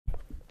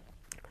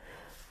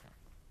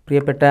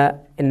പ്രിയപ്പെട്ട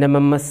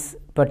NMMS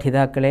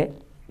പഠിതാക്കളെ,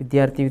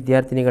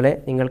 വിദ്യാർത്ഥിനികളെ,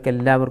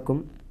 നിങ്ങൾക്കെല്ലാവർക്കും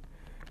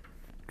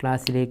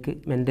ക്ലാസ്സിലേക്ക്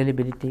മെൻ്റൽ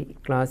എബിലിറ്റി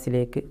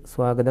ക്ലാസ്സിലേക്ക്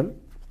സ്വാഗതം.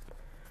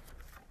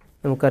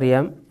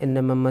 നമുക്കറിയാം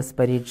NMMS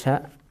പരീക്ഷ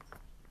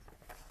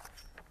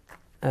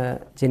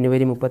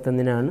ജനുവരി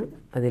 31-നാണ്.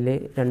 അതിൽ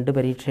 2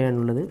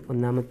 പരീക്ഷയാണുള്ളത്.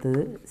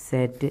 ഒന്നാമത്തേത്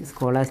SAT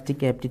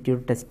scholastic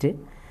aptitude test,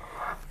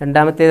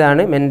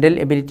 രണ്ടാമത്തേതാണ് mental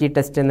ability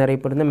test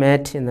എന്നറിയപ്പെടുന്ന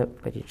മാറ്റ് എന്ന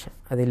പരീക്ഷ.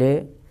 അതിൽ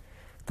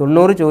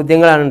 90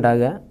 ചോദ്യങ്ങളാണ്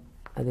ഉണ്ടാകുക.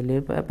 അതിൽ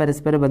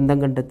പരസ്പര ബന്ധം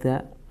കണ്ടെത്തുക.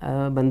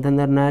 ബന്ധം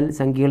എന്ന് പറഞ്ഞാൽ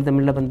സംഖ്യകൾ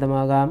തമ്മിലുള്ള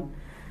ബന്ധമാകാം,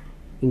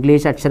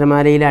 ഇംഗ്ലീഷ്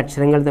അക്ഷരമാലയിലെ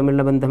അക്ഷരങ്ങൾ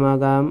തമ്മിലുള്ള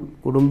ബന്ധമാകാം,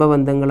 കുടുംബ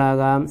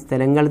ബന്ധങ്ങളാകാം,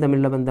 സ്ഥലങ്ങൾ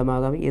തമ്മിലുള്ള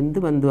ബന്ധമാകാം, എന്ത്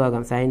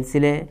ബന്ധമാകാം,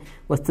 സയൻസിലെ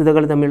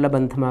വസ്തുതകൾ തമ്മിലുള്ള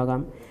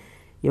ബന്ധമാകാം,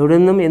 എവിടെ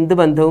നിന്നും എന്ത്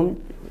ബന്ധവും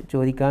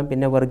ചോദിക്കാം.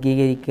 പിന്നെ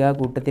വർഗീകരിക്കുക,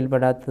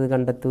 കൂട്ടത്തിൽപ്പെടാത്തത്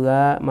കണ്ടെത്തുക,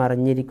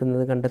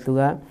 മറഞ്ഞിരിക്കുന്നത്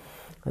കണ്ടെത്തുക,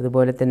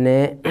 അതുപോലെ തന്നെ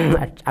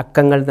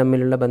അക്കങ്ങൾ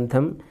തമ്മിലുള്ള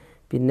ബന്ധം,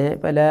 പിന്നെ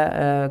പല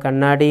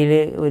കണ്ണാടിയിൽ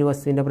ഒരു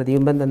വസ്തുവിൻ്റെ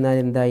പ്രതിബിംബം തന്നാൽ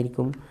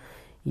എന്തായിരിക്കും,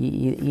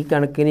 ഈ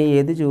കണക്കിന്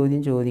ഏത്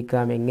ചോദ്യം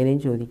ചോദിക്കാം, എങ്ങനെയും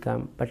ചോദിക്കാം.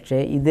 പക്ഷേ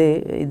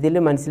ഇതിൽ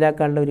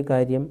മനസ്സിലാക്കാനുള്ള ഒരു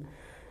കാര്യം,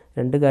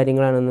 2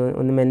 കാര്യങ്ങളാണ്.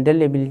 ഒന്ന് മെൻ്റൽ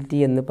എബിലിറ്റി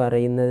എന്ന്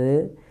പറയുന്നത്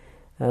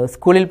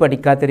സ്കൂളിൽ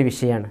പഠിക്കാത്തൊരു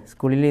വിഷയമാണ്.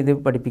 സ്കൂളിൽ ഇത്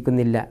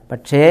പഠിപ്പിക്കുന്നില്ല.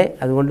 പക്ഷേ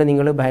അതുകൊണ്ട്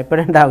നിങ്ങൾ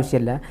ഭയപ്പെടേണ്ട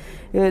ആവശ്യമില്ല.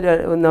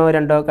 1 or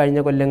 2 കഴിഞ്ഞ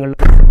കൊല്ലങ്ങളിൽ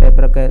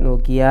പേപ്പറൊക്കെ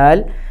നോക്കിയാൽ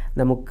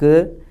നമുക്ക്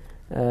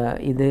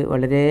ഇത്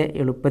വളരെ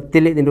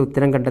എളുപ്പത്തിൽ ഇതിൻ്റെ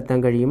ഉത്തരം കണ്ടെത്താൻ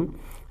കഴിയും.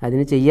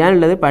 അതിന്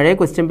ചെയ്യാനുള്ളത് പഴയ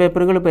ക്വസ്റ്റ്യൻ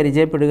പേപ്പറുകൾ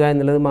പരിചയപ്പെടുക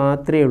എന്നുള്ളത്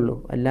മാത്രമേ ഉള്ളൂ.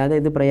 അല്ലാതെ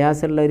ഇത്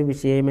പ്രയാസമുള്ള ഒരു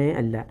വിഷയമേ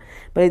അല്ല.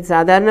 അപ്പോൾ ഇത്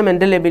സാധാരണ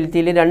മെൻ്റൽ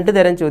എബിലിറ്റിയിൽ 2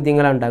 തരം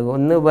ചോദ്യങ്ങളാണ് ഉണ്ടാകുക.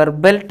 ഒന്ന്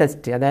വെർബൽ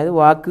ടെസ്റ്റ്, അതായത്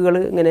വാക്കുകൾ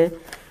ഇങ്ങനെ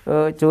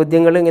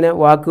ചോദ്യങ്ങൾ, ഇങ്ങനെ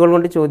വാക്കുകൾ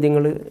കൊണ്ട്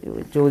ചോദ്യങ്ങൾ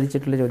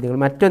ചോദിച്ചിട്ടുള്ള ചോദ്യങ്ങൾ.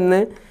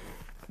 മറ്റൊന്ന്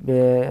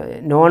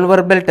നോൺ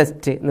വെർബൽ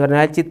ടെസ്റ്റ് എന്ന്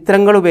പറഞ്ഞാൽ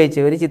ചിത്രങ്ങൾ ഉപയോഗിച്ച്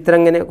ഒരു ചിത്രം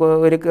ഇങ്ങനെ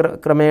ഒരു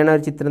ക്രമേണ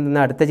ഒരു ചിത്രം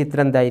തന്നാൽ അടുത്ത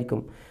ചിത്രം എന്തായിരിക്കും,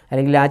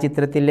 അല്ലെങ്കിൽ ആ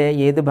ചിത്രത്തിലെ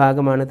ഏത്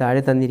ഭാഗമാണ്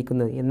താഴെ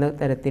തന്നിരിക്കുന്നത് എന്ന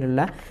തരത്തിലുള്ള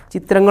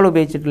ചിത്രങ്ങൾ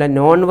ഉപയോഗിച്ചിട്ടുള്ള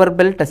നോൺ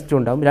വെർബൽ ടെസ്റ്റും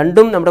ഉണ്ടാകും.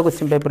 2ഉം നമ്മുടെ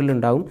ക്വസ്റ്റ്യൻ പേപ്പറിൽ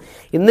ഉണ്ടാകും.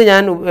 ഇന്ന്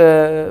ഞാൻ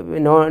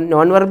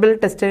നോൺ വെർബൽ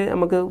ടെസ്റ്റ്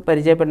നമുക്ക്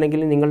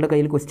പരിചയപ്പെടണമെങ്കിൽ നിങ്ങളുടെ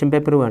കയ്യിൽ ക്വസ്റ്റ്യൻ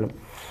പേപ്പർ വേണം.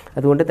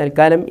 അതുകൊണ്ട്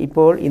തൽക്കാലം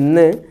ഇപ്പോൾ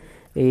ഇന്ന്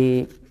ഈ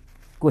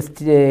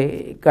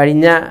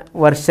കഴിഞ്ഞ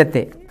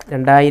വർഷത്തെ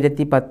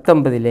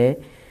 2019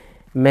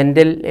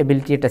 മെൻ്റൽ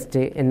എബിലിറ്റി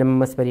ടെസ്റ്റ്,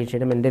 NMMS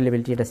പരീക്ഷയുടെ മെൻ്റൽ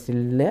എബിലിറ്റി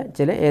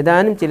ടെസ്റ്റിലെ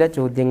ഏതാനും ചില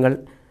ചോദ്യങ്ങൾ,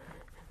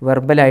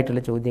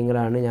 വെർബലായിട്ടുള്ള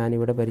ചോദ്യങ്ങളാണ്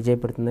ഞാനിവിടെ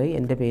പരിചയപ്പെടുത്തുന്നത്.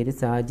 എൻ്റെ പേര്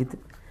സാജിദ്,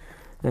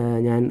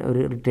 ഞാൻ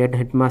ഒരു റിട്ടയർഡ്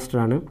ഹെഡ്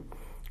മാസ്റ്ററാണ്.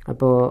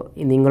 അപ്പോൾ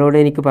നിങ്ങളോട്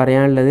എനിക്ക്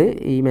പറയാനുള്ളത്,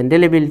 ഈ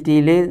മെൻ്റൽ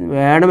എബിലിറ്റിയിൽ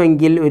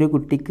വേണമെങ്കിൽ ഒരു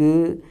കുട്ടിക്ക്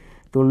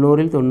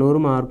 90-ൽ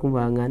 90 മാർക്കും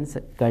വാങ്ങാൻ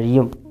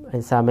കഴിയും.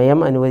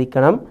 സമയം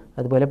അനുവദിക്കണം,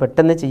 അതുപോലെ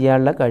പെട്ടെന്ന്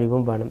ചെയ്യാനുള്ള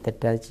കഴിവും വേണം,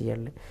 തെറ്റാതെ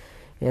ചെയ്യാനുള്ള.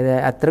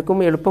 അത്രക്കും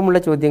എളുപ്പമുള്ള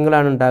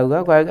ചോദ്യങ്ങളാണ് ഉണ്ടാവുക.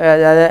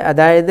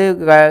 അതായത്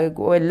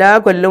എല്ലാ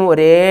കൊല്ലവും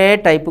ഒരേ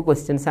ടൈപ്പ്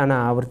ക്വസ്റ്റ്യൻസാണ്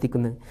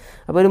ആവർത്തിക്കുന്നത്.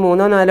 അപ്പോൾ ഒരു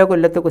 3-4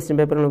 കൊല്ലത്തെ ക്വസ്റ്റ്യൻ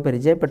പേപ്പർ നമ്മൾ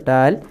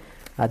പരിചയപ്പെട്ടാൽ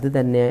അത്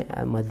തന്നെ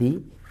മതി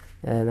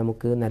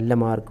നമുക്ക് നല്ല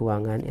മാർക്ക്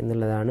വാങ്ങാൻ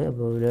എന്നുള്ളതാണ്.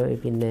 അപ്പോൾ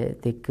പിന്നെ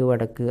തെക്ക്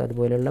വടക്ക്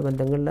അതുപോലെയുള്ള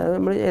ബന്ധങ്ങളിൽ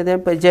നമ്മൾ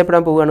ഏതായാലും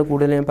പരിചയപ്പെടാൻ പോവുകയാണ്.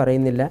 കൂടുതൽ ഞാൻ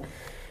പറയുന്നില്ല.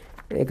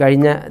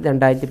 കഴിഞ്ഞ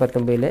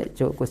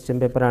 2019 ക്വസ്റ്റ്യൻ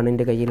പേപ്പറാണ്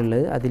എൻ്റെ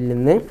കയ്യിലുള്ളത്. അതിൽ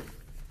നിന്ന്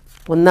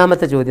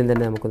ഒന്നാമത്തെ ചോദ്യം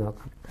തന്നെ നമുക്ക്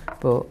നോക്കാം.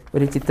 അപ്പോൾ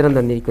ഒരു ചിത്രം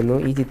തന്നിരിക്കുന്നു.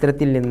 ഈ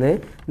ചിത്രത്തിൽ നിന്ന്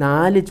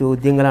 4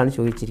 ചോദ്യങ്ങളാണ്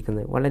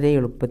ചോദിച്ചിരിക്കുന്നത്, വളരെ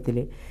എളുപ്പത്തിൽ.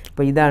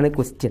 അപ്പോൾ ഇതാണ്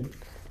ക്വസ്റ്റ്യൻ.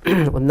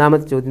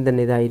 ഒന്നാമത്തെ ചോദ്യം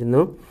തന്നെ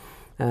ഇതായിരുന്നു.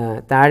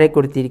 താഴെ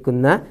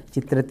കൊടുത്തിരിക്കുന്ന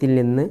ചിത്രത്തിൽ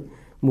നിന്ന്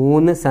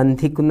 3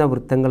 സന്ധിക്കുന്ന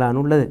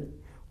വൃത്തങ്ങളാണുള്ളത്.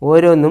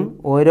 ഓരോന്നും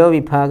ഓരോ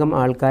വിഭാഗം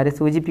ആൾക്കാരെ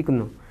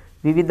സൂചിപ്പിക്കുന്നു.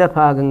 വിവിധ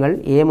ഭാഗങ്ങൾ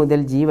A മുതൽ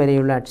G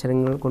വരെയുള്ള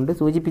അക്ഷരങ്ങൾ കൊണ്ട്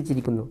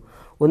സൂചിപ്പിച്ചിരിക്കുന്നു.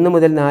 1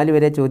 മുതൽ 4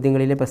 വരെ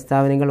ചോദ്യങ്ങളിലെ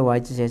പ്രസ്താവനകൾ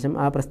വായിച്ച ശേഷം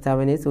ആ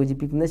പ്രസ്താവനയെ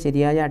സൂചിപ്പിക്കുന്ന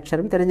ശരിയായ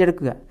അക്ഷരം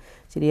തിരഞ്ഞെടുക്കുക,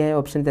 ശരിയായ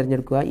ഓപ്ഷൻ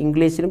തിരഞ്ഞെടുക്കുക.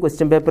 ഇംഗ്ലീഷിലും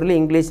ക്വസ്റ്റ്യൻ പേപ്പറിൽ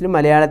ഇംഗ്ലീഷിലും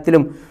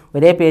മലയാളത്തിലും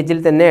ഒരേ പേജിൽ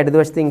തന്നെ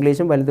ഇടതുവശത്ത്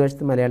ഇംഗ്ലീഷും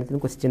വലതുവശത്ത്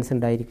മലയാളത്തിലും ക്വസ്റ്റ്യൻസ്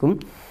ഉണ്ടായിരിക്കും.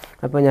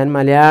 അപ്പോൾ ഞാൻ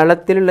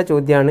മലയാളത്തിലുള്ള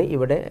ചോദ്യമാണ്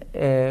ഇവിടെ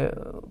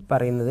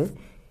പറയുന്നത്.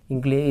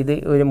 ഇത്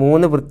ഒരു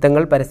 3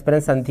 വൃത്തങ്ങൾ,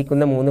 പരസ്പരം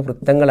സന്ധിക്കുന്ന 3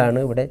 വൃത്തങ്ങളാണ്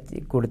ഇവിടെ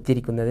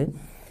കൊടുത്തിരിക്കുന്നത്.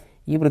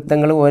 ഈ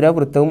വൃത്തങ്ങൾ, ഓരോ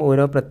വൃത്തവും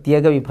ഓരോ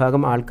പ്രത്യേക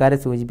വിഭാഗം ആൾക്കാരെ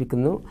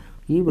സൂചിപ്പിക്കുന്നു.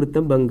 ഈ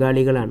വൃത്തം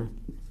ബംഗാളികളാണ്,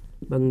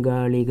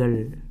 ബംഗാളികൾ.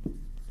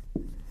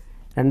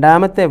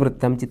 രണ്ടാമത്തെ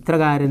വൃത്തം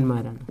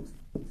ചിത്രകാരന്മാരാണ്.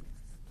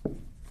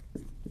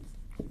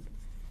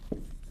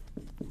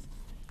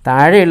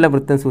 താഴെയുള്ള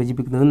വൃത്തം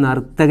സൂചിപ്പിക്കുന്നത്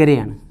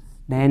നർത്തകരെയാണ്,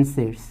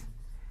 ഡാൻസേഴ്സ്.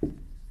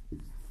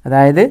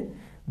 അതായത്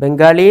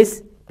ബംഗാളീസ്,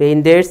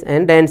 പെയിൻറ്റേഴ്സ്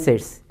ആൻഡ്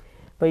ഡാൻസേഴ്സ്.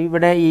 അപ്പോൾ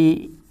ഇവിടെ ഈ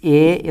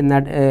A എന്ന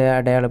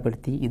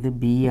അടയാളപ്പെടുത്തി. ഇത്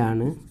B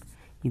ആണ്,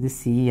 ഇത്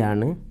C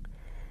ആണ്,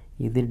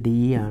 ഇത് D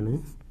ആണ്,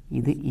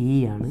 ഇത് E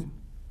ആണ്,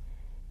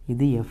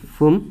 ഇത്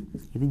Fഉം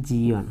ഇത്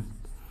Gയും ആണ്.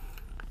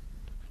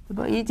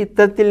 അപ്പോൾ ഈ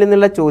ചിത്രത്തിൽ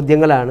നിന്നുള്ള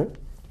ചോദ്യങ്ങളാണ്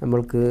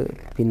നമ്മൾക്ക്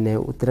പിന്നെ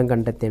ഉത്തരം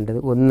കണ്ടെത്തേണ്ടത്.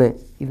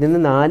 ഇതിൽ നിന്ന്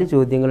 4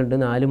 ചോദ്യങ്ങളുണ്ട്,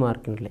 4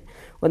 മാർക്കിനുള്ളിൽ.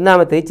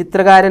 ഒന്നാമത്തെ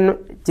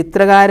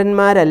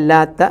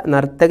ചിത്രകാരന്മാരല്ലാത്ത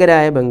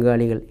നർത്തകരായ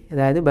ബംഗാളികൾ,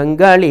 അതായത്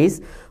Bengalis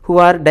who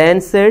are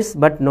dancers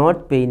but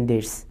not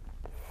painters.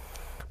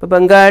 അപ്പോൾ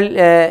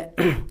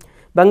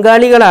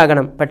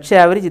ബംഗാളികളാകണം, പക്ഷേ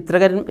അവർ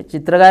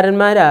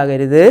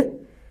ചിത്രകാരന്മാരാകരുത്,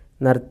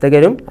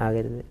 നർത്തകരും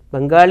ആകരുത്.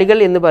 ബംഗാളികൾ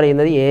എന്ന്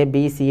പറയുന്നത് A, B,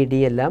 C, D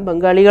എല്ലാം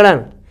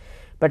ബംഗാളികളാണ്.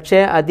 പക്ഷേ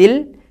അതിൽ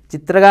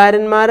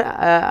ചിത്രകാരന്മാർ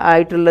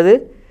ആയിട്ടുള്ളത്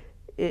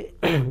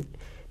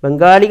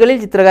ബംഗാളികളിൽ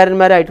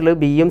ചിത്രകാരന്മാരായിട്ടുള്ളത്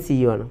ബിയും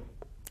സിയുമാണ്.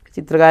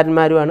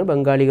 ചിത്രകാരന്മാരുമാണ്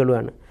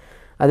ബംഗാളികളുമാണ്.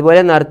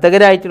 അതുപോലെ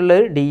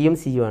നർത്തകരായിട്ടുള്ളത് ഡിയും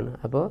സിയുമാണ്.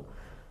 അപ്പോൾ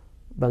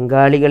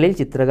ബംഗാളികളിൽ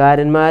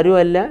ചിത്രകാരന്മാരും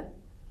അല്ല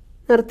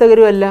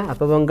നർത്തകരും അല്ല.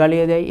 അപ്പോൾ ബംഗാളി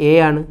എ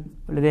ആണ്,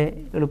 വളരെ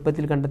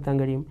എളുപ്പത്തിൽ കണ്ടെത്താൻ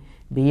കഴിയും.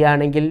 ബി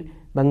ആണെങ്കിൽ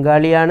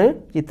ബംഗാളിയാണ്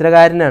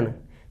ചിത്രകാരനാണ്.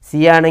 സി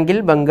ആണെങ്കിൽ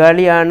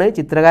ബംഗാളിയാണ്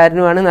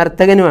ചിത്രകാരനുമാണ്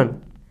നർത്തകനുമാണ്.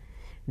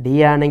 ഡി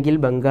ആണെങ്കിൽ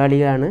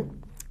ബംഗാളിയാണ്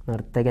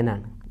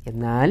നർത്തകനാണ്.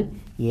 എന്നാൽ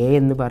എ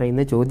എന്ന്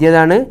പറയുന്ന ചോദ്യം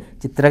ഇതാണ്,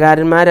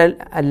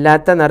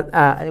 ചിത്രകാരന്മാരല്ലാത്ത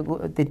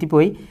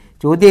തെറ്റിപ്പോയി.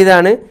 ചോദ്യം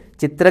ഇതാണ്,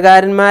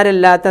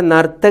 ചിത്രകാരന്മാരല്ലാത്ത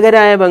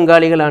നർത്തകരായ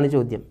ബംഗാളികളാണ്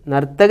ചോദ്യം.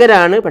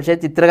 നർത്തകരാണ്, പക്ഷേ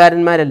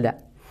ചിത്രകാരന്മാരല്ല.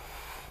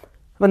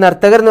 അപ്പോൾ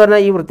നർത്തകർ എന്ന്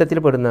പറഞ്ഞാൽ ഈ വൃത്തത്തിൽ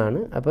പെടുന്നതാണ്.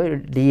 അപ്പോൾ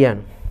ഡി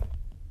ആണ്.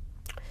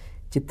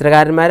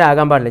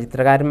 ചിത്രകാരന്മാരാകാൻ പാടില്ല.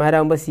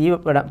 ചിത്രകാരന്മാരാകുമ്പോൾ സി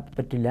പെടാൻ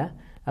പറ്റില്ല.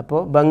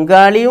 അപ്പോൾ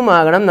ബംഗാളിയും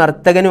ആകണം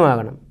നർത്തകനും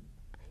ആകണം,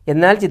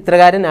 എന്നാൽ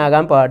ചിത്രകാരൻ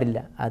ആകാൻ പാടില്ല.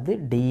 അത്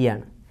ഡി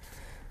ആണ്.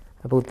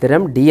 അപ്പോൾ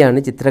ഉത്തരം ഡി ആണ്.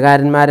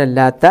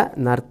 ചിത്രകാരന്മാരല്ലാത്ത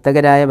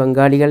നർത്തകരായ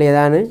ബംഗാളികൾ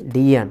ഏതാണ്?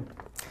 ഡി ആണ്.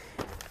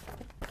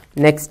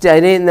 നെക്സ്റ്റ്,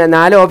 അതിന്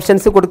 4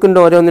 ഓപ്ഷൻസ്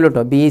കൊടുക്കുന്നുണ്ട്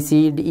ഓരോന്നിലോട്ടോ, ബി സി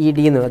ഇ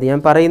ഡി എന്ന്. അത് ഞാൻ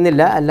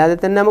പറയുന്നില്ല, അല്ലാതെ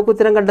തന്നെ നമുക്ക്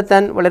ഉത്തരം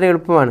കണ്ടെത്താൻ വളരെ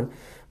എളുപ്പമാണ്.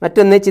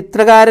 മറ്റൊന്ന്,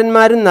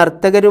 ചിത്രകാരന്മാരും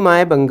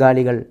നർത്തകരുമായ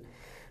ബംഗാളികൾ.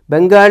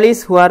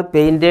 Bengalis who are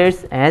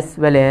painters as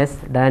well as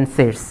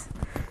dancers.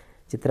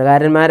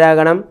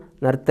 ചിത്രകാരന്മാരാകണം,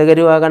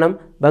 നർത്തകരും ആകണം,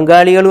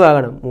 ബംഗാളികളും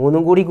ആകണം.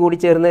 മൂന്നും കൂടി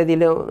ചേർന്ന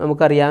ഇതിൽ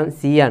നമുക്കറിയാം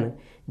സി ആണ്.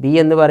 ബി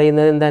എന്ന്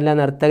പറയുന്നത് എന്തല്ല,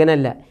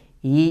 നർത്തകനല്ല.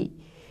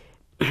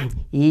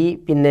 ഈ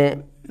പിന്നെ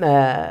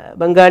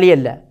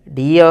ബംഗാളിയല്ല.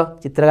 ഡിയോ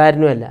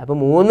ചിത്രകാരനുമല്ല. അപ്പോൾ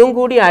മൂന്നും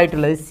കൂടി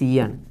ആയിട്ടുള്ളത് സി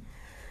ആണ്.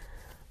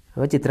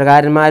 അപ്പോൾ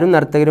ചിത്രകാരന്മാരും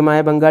നർത്തകരുമായ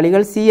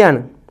ബംഗാളികൾ സി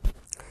ആണ്.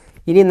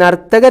 ഇനി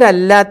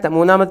നർത്തകരല്ലാത്ത,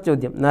 മൂന്നാമത്തെ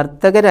ചോദ്യം,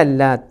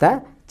 നർത്തകരല്ലാത്ത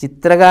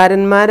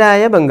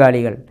ചിത്രകാരന്മാരായ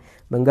ബംഗാളികൾ.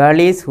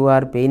 Bengalis who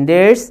are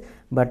painters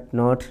but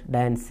not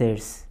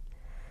dancers.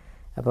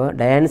 അപ്പോൾ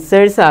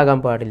ഡാൻസേഴ്സ് ആകാൻ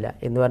പാടില്ല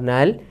എന്ന്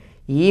പറഞ്ഞാൽ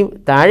ഈ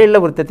താഴെയുള്ള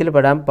വൃത്തത്തിൽ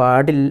പെടാൻ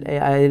പാടില്ല.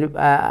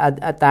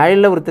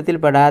 താഴെയുള്ള വൃത്തത്തിൽ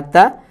പെടാത്ത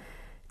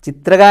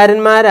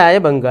ചിത്രകാരന്മാരായ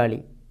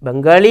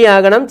ബംഗാളി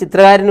ആകണം,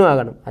 ചിത്രകാരനും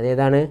ആകണം.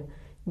 അതേതാണ്?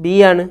 ബി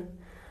ആണ്.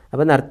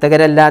 അപ്പോൾ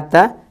നർത്തകരല്ലാത്ത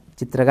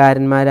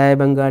ചിത്രകാരന്മാരായ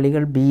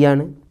ബംഗാളികൾ ബി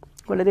ആണ്.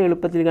 വളരെ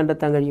എളുപ്പത്തിൽ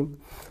കണ്ടെത്താൻ കഴിയും.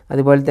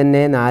 അതുപോലെ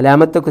തന്നെ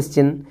 4ാമത്തെ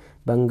ക്വസ്റ്റ്യൻ,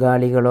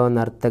 ബംഗാളികളോ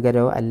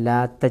നർത്തകരോ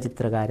അല്ലാത്ത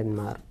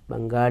ചിത്രകാരന്മാർ.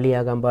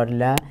 ബംഗാളിയാകാൻ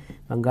പാടില്ല,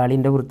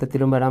 ബംഗാളിൻ്റെ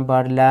വൃത്തത്തിലും പെടാൻ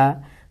പാടില്ല,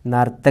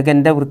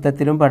 നർത്തകൻ്റെ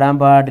വൃത്തത്തിലും പെടാൻ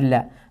പാടില്ല.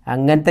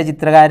 അങ്ങനത്തെ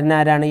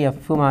ചിത്രകാരനാരാണ്?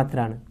 എഫ്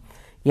മാത്രമാണ്.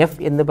 എഫ്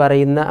എന്ന്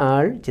പറയുന്ന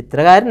ആൾ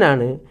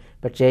ചിത്രകാരനാണ്,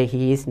 പക്ഷേ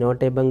he is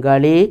not A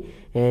Bengali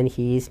and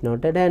he is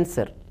not A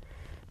dancer.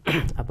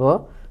 അപ്പോൾ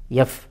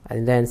എഫ്,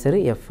 അതിൻ്റെ ആൻസർ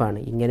എഫ് ആണ്.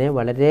 ഇങ്ങനെ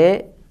വളരെ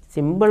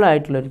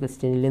സിമ്പിളായിട്ടുള്ളൊരു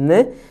ക്വസ്റ്റ്യനിൽ നിന്ന്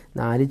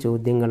 4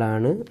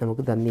 ചോദ്യങ്ങളാണ്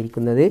നമുക്ക്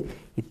തന്നിരിക്കുന്നത്.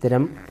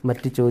 ഇത്തരം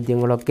മറ്റു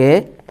ചോദ്യങ്ങളൊക്കെ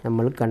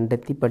നമ്മൾ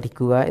കണ്ടെത്തി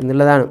പഠിക്കുക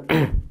എന്നുള്ളതാണ്.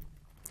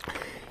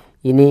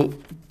 ഇനി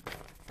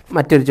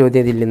മറ്റൊരു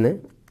ചോദ്യം ഇതിൽ നിന്ന്,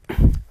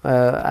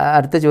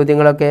 അടുത്ത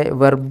ചോദ്യങ്ങളൊക്കെ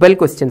വെർബൽ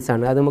ക്വസ്റ്റ്യൻസ്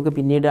ആണ്. അത് നമുക്ക്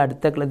പിന്നീട്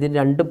ഇതിന്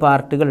 2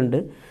 പാർട്ടുകളുണ്ട്.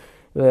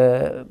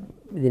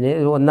 ഇതിന്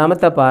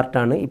 1ാമത്തെ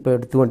പാർട്ടാണ് ഇപ്പോൾ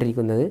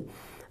എടുത്തുകൊണ്ടിരിക്കുന്നത്.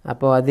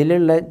 അപ്പോൾ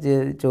അതിലുള്ള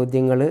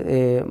ചോദ്യങ്ങൾ,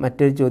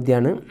 മറ്റൊരു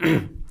ചോദ്യമാണ്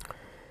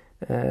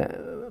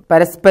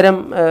പരസ്പരം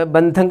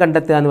ബന്ധം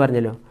കണ്ടെത്തുക എന്ന്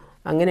പറഞ്ഞല്ലോ,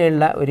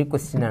 അങ്ങനെയുള്ള ഒരു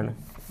ക്വസ്റ്റ്യനാണ്.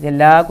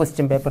 എല്ലാ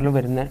ക്വസ്റ്റ്യൻ പേപ്പറിലും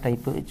വരുന്ന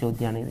ടൈപ്പ്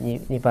ചോദ്യമാണ്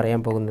ഇനി പറയാൻ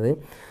പോകുന്നത്.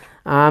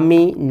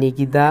 ആമി,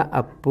 നികിത,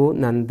 അപ്പു,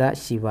 നന്ദ,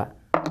 ശിവ,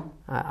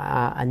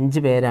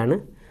 5 പേരാണ്.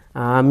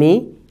 ആമി,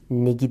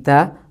 നികിത,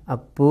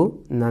 അപ്പു,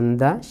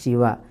 നന്ദ,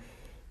 ശിവ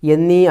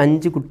എന്നീ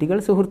 5 കുട്ടികൾ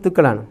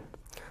സുഹൃത്തുക്കളാണ്.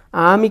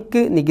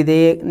 ആമിക്ക്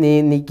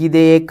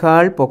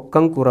നികിതയേക്കാൾ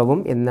പൊക്കം കുറവും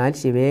എന്നാൽ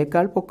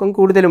ശിവയേക്കാൾ പൊക്കം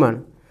കൂടുതലുമാണ്.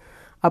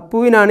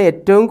 അപ്പുവിനാണ്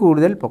ഏറ്റവും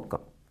കൂടുതൽ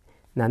പൊക്കം.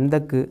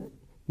 നന്ദക്ക്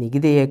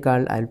നികിതയേക്കാൾ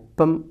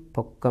അല്പം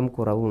പൊക്കം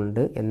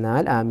കുറവുണ്ട്,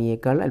 എന്നാൽ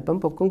ആമിയേക്കാൾ അല്പം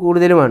പൊക്കം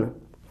കൂടുതലുമാണ്.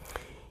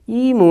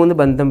 ഈ 3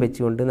 ബന്ധം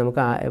വെച്ചുകൊണ്ട്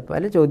നമുക്ക്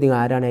പല ചോദ്യങ്ങൾ,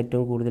 ആരാണ്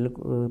ഏറ്റവും കൂടുതൽ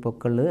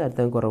പൊക്കമുള്ളത്,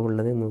 ഏറ്റവും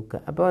കുറവുള്ളത് നോക്കുക.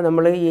 അപ്പോൾ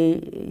നമ്മൾ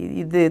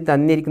ഇത്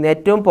തന്നിരിക്കുന്ന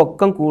ഏറ്റവും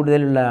പൊക്കം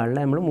കൂടുതലുള്ള ആളെ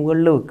നമ്മൾ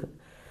മുകളിൽ വെക്കുക.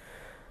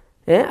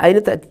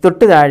 അതിന്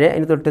തൊട്ട് താഴെ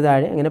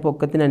അങ്ങനെ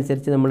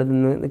പൊക്കത്തിനനുസരിച്ച്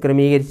നമ്മളിതൊന്ന്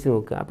ക്രമീകരിച്ച്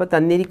നോക്കുക. അപ്പോൾ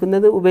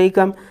തന്നിരിക്കുന്നത്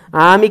ഉപയോഗിക്കാം.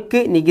 ആമിക്ക്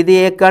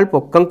നികിതയേക്കാൾ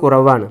പൊക്കം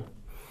കുറവാണ്.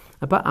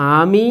 അപ്പോൾ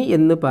ആമി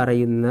എന്ന്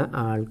പറയുന്ന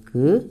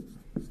ആൾക്ക്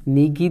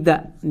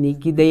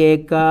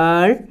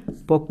നികിതയേക്കാൾ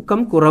പൊക്കം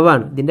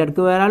കുറവാണ്. ഇതിൻ്റെ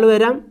അടുത്ത് വേറെ ആൾ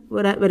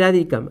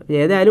വരാതിരിക്കാം.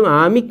 ഏതായാലും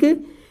ആമിക്ക്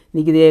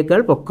നികിതയേക്കാൾ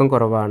പൊക്കം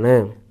കുറവാണ്,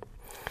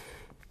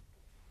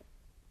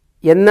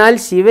 എന്നാൽ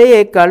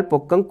ശിവയേക്കാൾ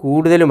പൊക്കം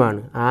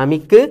കൂടുതലുമാണ്.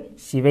 ആമിക്ക്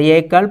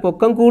ശിവയേക്കാൾ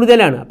പൊക്കം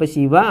കൂടുതലാണ്. അപ്പോൾ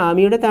ശിവ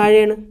ആമിയുടെ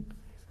താഴെയാണ്.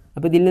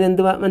 അപ്പോൾ ഇതിൽ നിന്ന്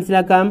എന്ത്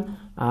മനസ്സിലാക്കാം?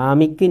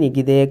 ആമിക്ക്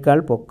നികിതയേക്കാൾ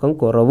പൊക്കം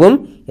കുറവും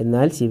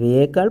എന്നാൽ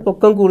ശിവയേക്കാൾ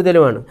പൊക്കം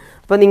കൂടുതലുമാണ്.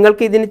 അപ്പോൾ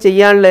നിങ്ങൾക്ക് ഇതിന്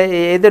ചെയ്യാനുള്ള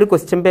ഏതൊരു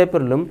ക്വസ്റ്റ്യൻ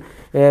പേപ്പറിലും,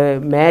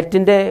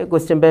 മാറ്റിൻ്റെ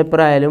ക്വസ്റ്റ്യൻ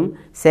പേപ്പറായാലും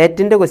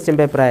സെറ്റിൻ്റെ ക്വസ്റ്റ്യൻ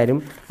പേപ്പറായാലും,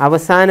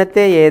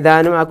 അവസാനത്തെ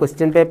ഏതാനും ആ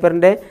ക്വസ്റ്റ്യൻ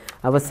പേപ്പറിൻ്റെ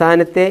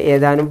അവസാനത്തെ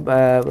ഏതാനും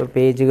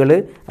പേജുകൾ,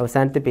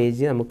 അവസാനത്തെ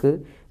പേജ് നമുക്ക്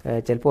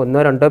ചിലപ്പോൾ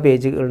 1-2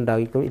 പേജുകൾ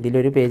ഉണ്ടായിരിക്കും.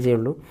 ഇതിലൊരു പേജേ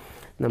ഉള്ളൂ.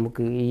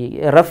 നമുക്ക് ഈ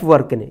റഫ്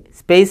വർക്കിന്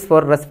സ്പേസ്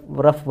ഫോർ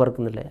റഫ് വർക്ക്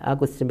എന്നുള്ള ആ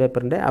ക്വസ്റ്റ്യൻ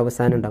പേപ്പറിൻ്റെ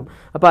അവസാനം ഉണ്ടാകും.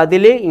 അപ്പോൾ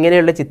അതിൽ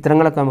ഇങ്ങനെയുള്ള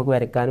ചിത്രങ്ങളൊക്കെ നമുക്ക്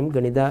വരയ്ക്കാനും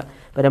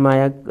ഗണിതപരമായ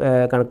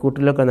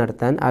കണക്കൂട്ടലൊക്കെ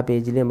നടത്താൻ ആ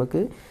പേജിൽ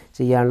നമുക്ക്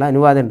ചെയ്യാനുള്ള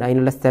അനുവാദമുണ്ട്.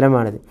 അതിനുള്ള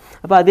സ്ഥലമാണിത്.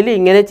 അപ്പോൾ അതിൽ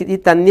ഇങ്ങനെ ഈ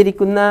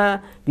തന്നിരിക്കുന്ന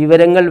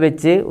വിവരങ്ങൾ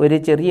വെച്ച് ഒരു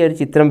ചെറിയൊരു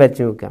ചിത്രം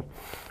വരച്ച് നോക്കാം.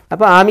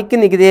 അപ്പോൾ ആമിക്ക്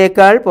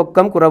നികിതയേക്കാൾ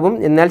പൊക്കം കുറവും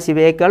എന്നാൽ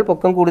ശിവയേക്കാൾ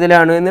പൊക്കം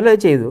കൂടുതലാണ് എന്നുള്ളത്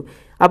ചെയ്തു.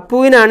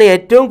 അപ്പുവിനാണ്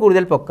ഏറ്റവും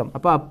കൂടുതൽ പൊക്കം.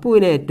 അപ്പോൾ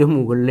അപ്പുവിനെ ഏറ്റവും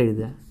മുകളിൽ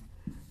എഴുതുക.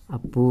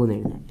 അപ്പുവിന്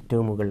എഴുതുക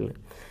ഏറ്റവും മുകളിൽ.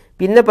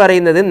 പിന്നെ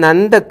പറയുന്നത്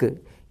നന്ദക്ക്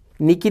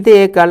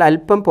നികിതയേക്കാൾ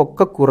അല്പം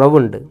പൊക്ക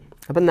കുറവുണ്ട്.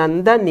 അപ്പം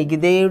നന്ദ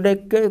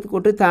നികിതയുടെയൊക്കെ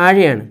തൊട്ട്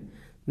താഴെയാണ്.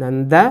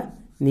 നന്ദ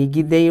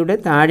നികിതയുടെ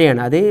താഴെയാണ്.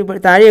 അത്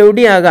താഴെ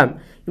എവിടെയാകാം,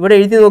 ഇവിടെ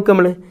എഴുതി നോക്കുക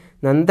നമ്മൾ.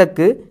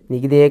 നന്ദക്ക്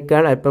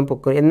നികിതയേക്കാൾ അല്പം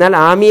പൊക്കം എന്നാൽ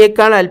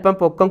ആമിയേക്കാൾ അല്പം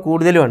പൊക്കം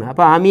കൂടുതലുമാണ്.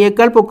 അപ്പോൾ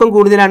ആമിയേക്കാൾ പൊക്കം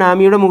കൂടുതലാണ്.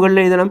 ആമിയുടെ മുകളിൽ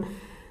എഴുതണം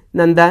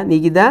നന്ദ,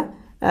 നികിത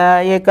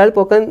യേക്കാൾ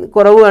പൊക്കം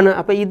കുറവാണ്.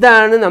 അപ്പോൾ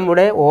ഇതാണ്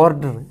നമ്മുടെ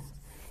ഓർഡർ.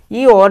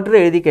 ഈ ഓർഡർ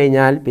എഴുതി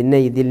കഴിഞ്ഞാൽ പിന്നെ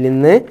ഇതിൽ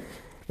നിന്ന്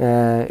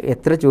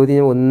എത്ര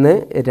ചോദ്യം, 1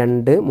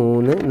 2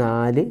 3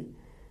 4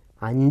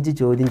 5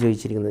 ചോദ്യം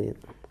ചോദിച്ചിരിക്കുന്നത്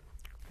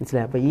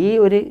മനസ്സിലായി. അപ്പോൾ ഈ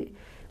ഒരു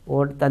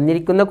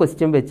തന്നിരിക്കുന്ന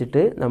ക്വസ്റ്റ്യൻ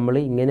വെച്ചിട്ട് നമ്മൾ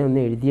ഇങ്ങനെ ഒന്ന്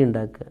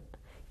എഴുതിയുണ്ടാക്കുക.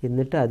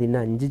 എന്നിട്ട് അതിന്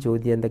 5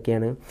 ചോദ്യം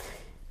എന്തൊക്കെയാണ്?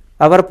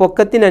 അവർ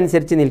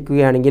പൊക്കത്തിനനുസരിച്ച്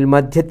നിൽക്കുകയാണെങ്കിൽ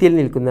മധ്യത്തിൽ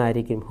നിൽക്കുന്ന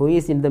ആയിരിക്കും. Who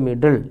is in the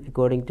middle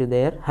according to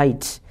their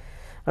height.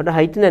 അവരുടെ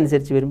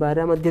ഹൈറ്റിനനുസരിച്ച് വരുമ്പോൾ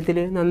ആരാ മധ്യത്തിൽ?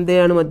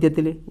 നന്ദയാണ്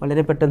മധ്യത്തിൽ.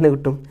 വളരെ പെട്ടെന്ന്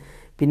കിട്ടും.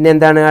 പിന്നെ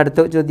എന്താണ് അടുത്ത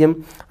ചോദ്യം?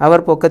 അവർ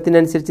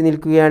പൊക്കത്തിനനുസരിച്ച്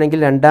നിൽക്കുകയാണെങ്കിൽ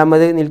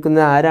രണ്ടാമത് നിൽക്കുന്ന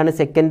ആരാണ്?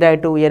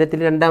 സെക്കൻഡായിട്ട് ഉയരത്തിൽ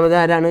രണ്ടാമത്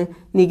ആരാണ്?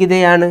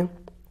 നികിതയാണ്.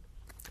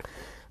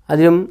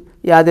 അതിലും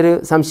യാതൊരു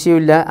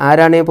സംശയവുമില്ല.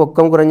 ആരാണ്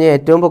പൊക്കം കുറഞ്ഞ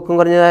ഏറ്റവും പൊക്കം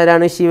കുറഞ്ഞത്?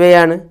 ആരാണ്?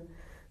 ശിവയാണ്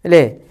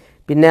അല്ലേ?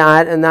 പിന്നെ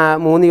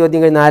 3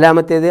 ചോദ്യങ്ങൾ.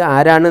 നാലാമത്തേത്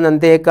ആരാണ്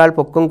നന്ദയേക്കാൾ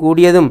പൊക്കം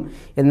കൂടിയതും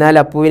എന്നാൽ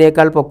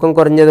അപ്പുവിനേക്കാൾ പൊക്കം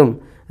കുറഞ്ഞതും?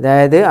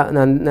 അതായത്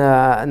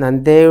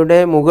നന്ദയുടെ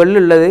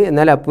മുകളിലുള്ളത്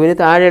എന്നാൽ അപ്പുവിന്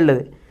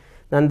താഴെയുള്ളത്.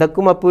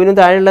 നന്ദക്കും അപ്പുവിനും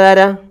താഴെയുള്ളത്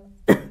ആരാ?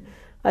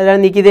 അതാണ്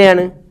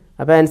നികിതയാണ്.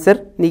 അപ്പോൾ ആൻസർ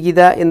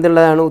നികിത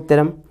എന്നുള്ളതാണ്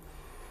ഉത്തരം.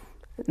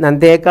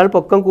 നന്ദയേക്കാൾ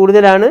പൊക്കം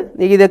കൂടുതലാണ്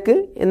നികിതക്ക്,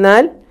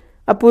 എന്നാൽ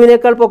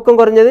അപ്പുവിനേക്കാൾ പൊക്കം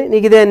കുറഞ്ഞത്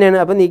നികിത തന്നെയാണ്.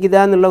 അപ്പോൾ നികിത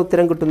എന്നുള്ള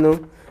ഉത്തരം കിട്ടുന്നു.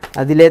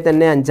 അതിലെ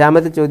തന്നെ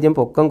 5ാമത്തെ ചോദ്യം,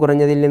 പൊക്കം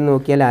കുറഞ്ഞതിൽ നിന്ന്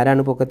നോക്കിയാൽ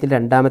ആരാണ് പൊക്കത്തിൽ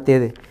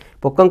രണ്ടാമത്തേത്?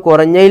 പൊക്കം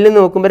കുറഞ്ഞതിൽ നിന്ന്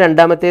നോക്കുമ്പോൾ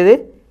രണ്ടാമത്തേത്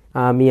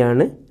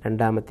ആമിയാണ്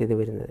രണ്ടാമത്തേത്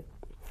വരുന്നത്.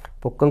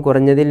 പൊക്കം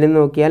കുറഞ്ഞതിൽ നിന്ന്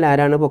നോക്കിയാൽ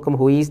ആരാണ് പൊക്കം?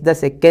 Who is the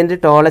second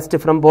tallest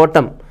from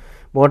bottom.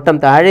 Bottom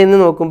താഴെ നിന്ന്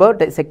നോക്കുമ്പോൾ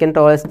സെക്കൻഡ്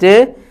ടോളസ്റ്റ്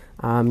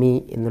ആമി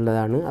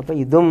എന്നുള്ളതാണ്. അപ്പോൾ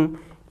ഇതും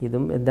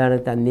എന്താണ്?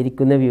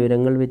 തന്നിരിക്കുന്ന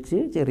വിവരങ്ങൾ വെച്ച്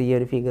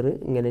ചെറിയൊരു ഫിഗർ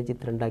ഇങ്ങനെ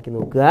ചിത്രം ഉണ്ടാക്കി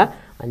നോക്കുക.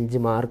 5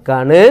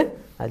 മാർക്കാണ്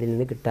അതിൽ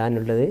നിന്ന്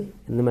കിട്ടാനുള്ളത്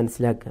എന്ന്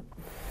മനസ്സിലാക്കുക.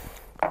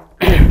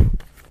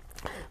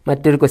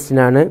 മറ്റൊരു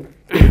ക്വസ്റ്റ്യനാണ്,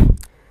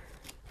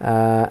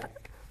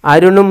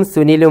 അരുണും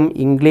സുനിലും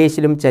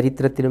ഇംഗ്ലീഷിലും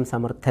ചരിത്രത്തിലും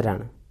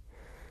സമർത്ഥരാണ്.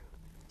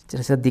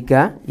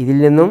 ശ്രദ്ധിക്കുക, ഇതിൽ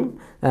നിന്നും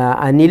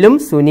അനിലും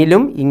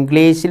സുനിലും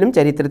ഇംഗ്ലീഷിലും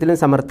ചരിത്രത്തിലും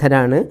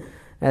സമർത്ഥരാണ്.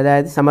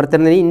 അതായത്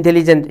സമർത്ഥൻ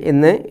ഇൻ്റലിജൻറ്റ്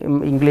എന്ന്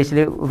ഇംഗ്ലീഷിൽ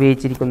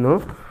ഉപയോഗിച്ചിരിക്കുന്നു.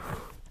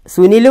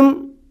 സുനിലും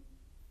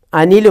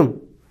അനിലും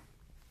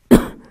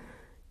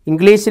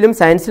ഇംഗ്ലീഷിലും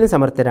സയൻസിലും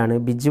സമർത്ഥരാണ്.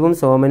 ബിജുവും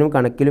സോമനും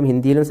കണക്കിലും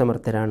ഹിന്ദിയിലും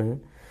സമർത്ഥരാണ്.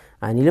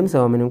 അനിലും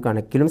സോമനും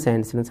കണക്കിലും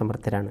സയൻസിലും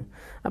സമർത്ഥരാണ്.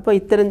 അപ്പോൾ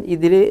ഇത്തരം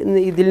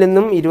ഇതിൽ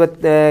നിന്നും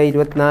 24,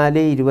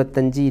 25,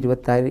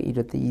 26,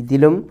 20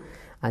 ഇതിലും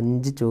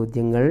 5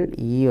 ചോദ്യങ്ങൾ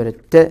ഈ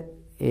ഒരൊറ്റ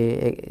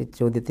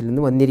ചോദ്യത്തിൽ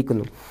നിന്ന്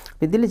വന്നിരിക്കുന്നു.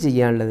 അപ്പോൾ ഇതിൽ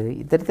ചെയ്യാനുള്ളത്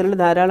ഇത്തരത്തിലുള്ള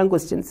ധാരാളം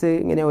ക്വസ്റ്റ്യൻസ്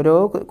ഇങ്ങനെ ഓരോ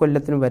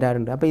കൊല്ലത്തിനും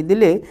വരാറുണ്ട്. അപ്പോൾ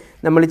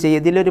നമ്മൾ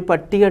ഇതിലൊരു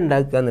പട്ടിക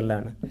ഉണ്ടാക്കുക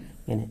എന്നുള്ളതാണ്.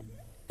 ഇങ്ങനെ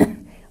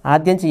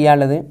ആദ്യം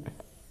ചെയ്യാനുള്ളത്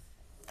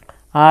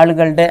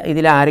ആളുകളുടെ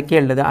ഇതിൽ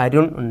ആരൊക്കെയുള്ളത്?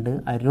 അരുൺ ഉണ്ട്,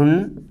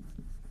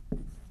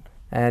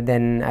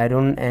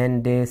 അരുൺ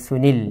ആൻഡ്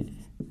സുനിൽ.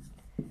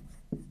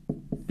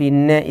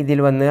 പിന്നെ ഇതിൽ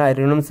വന്ന്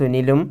അരുണും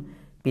സുനിലും,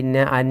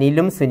 പിന്നെ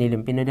അനിലും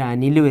സുനിലും, പിന്നെ ഒരു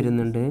അനിൽ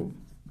വരുന്നുണ്ട്,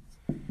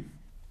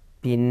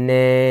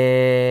 പിന്നെ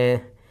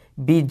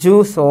ബിജു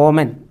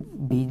സോമൻ,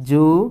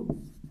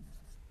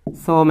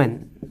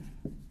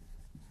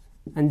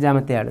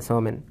 5ാമത്തെ ആൾ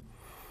സോമൻ.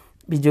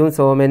 ബിജുവും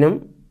സോമനും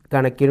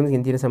കണക്കിലും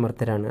ഹിന്ദിയിലും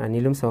സമർത്ഥരാണ്.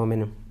 അനിലും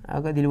സോമനും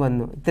ഒക്കെ ഇതിൽ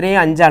വന്നു. ഇത്രയും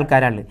 5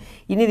 ആൾക്കാരാണ്.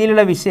 ഇനി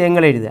ഇതിലുള്ള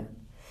വിഷയങ്ങൾ എഴുതുക.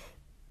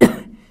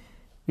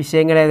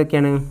 വിഷയങ്ങൾ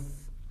ഏതൊക്കെയാണ്?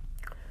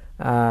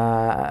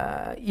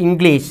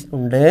 ഇംഗ്ലീഷ്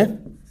ഉണ്ട്,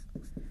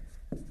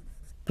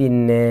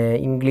 പിന്നെ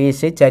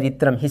ഇംഗ്ലീഷ്,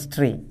 ചരിത്രം,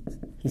 ഹിസ്റ്ററി,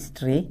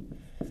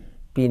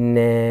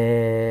 പിന്നെ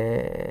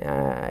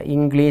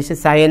ഇംഗ്ലീഷ്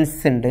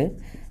സയൻസ് ഉണ്ട്,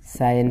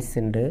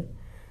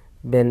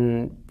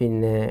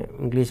 പിന്നെ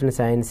ഇംഗ്ലീഷിലും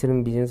സയൻസിലും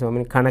ബിജുവും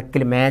സോമനും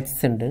കണക്കിൽ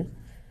മാത്സ് ഉണ്ട്,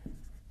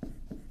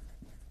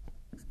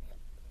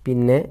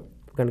 പിന്നെ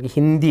കണക്ക്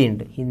ഹിന്ദി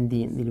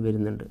ഇതിൽ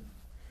വരുന്നുണ്ട്.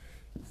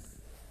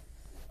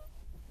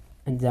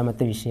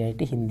 5ാമത്തെ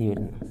വിഷയമായിട്ട് ഹിന്ദി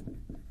വരുന്നു.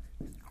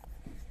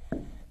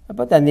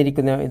 അപ്പോൾ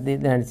തന്നിരിക്കുന്ന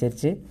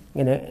ഇതിനനുസരിച്ച്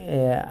ഇങ്ങനെ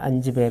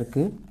 5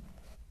 പേർക്ക്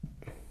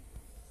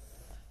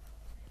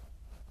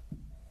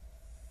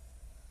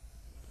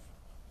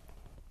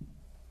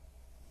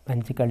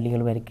 5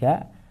 കള്ളികൾ വരയ്ക്കുക.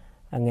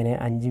 അങ്ങനെ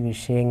 5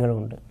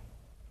 വിഷയങ്ങളുണ്ട്.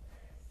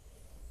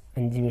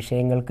 5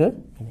 വിഷയങ്ങൾക്ക്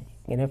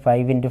ഇങ്ങനെ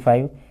 5 ×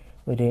 5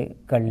 ഒരു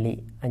കള്ളി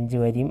 5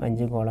 വരിയും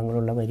 5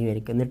 കോളങ്ങളുള്ള വരി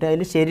വരയ്ക്കുക. എന്നിട്ട്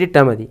അതിൽ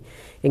ശരിയിട്ടാൽ മതി.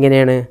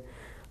 എങ്ങനെയാണ്?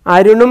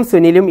 അരുണും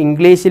സുനിലും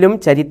ഇംഗ്ലീഷിലും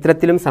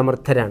ചരിത്രത്തിലും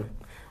സമർത്ഥരാണ്.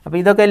 അപ്പോൾ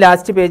ഇതൊക്കെ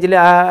ലാസ്റ്റ് പേജിൽ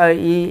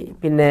ഈ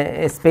പിന്നെ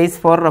സ്പേസ്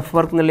ഫോർ റഫ്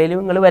വർക്ക് എന്നുള്ളതിൽ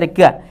നിങ്ങൾ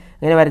വരയ്ക്കുക.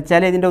 അങ്ങനെ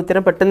വരച്ചാലേ ഇതിൻ്റെ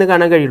ഉത്തരം പെട്ടെന്ന്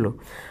കാണാൻ കഴിയുള്ളൂ.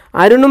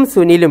 അരുണും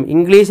സുനിലും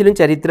ഇംഗ്ലീഷിലും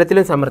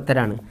ചരിത്രത്തിലും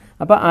സമർത്ഥരാണ്.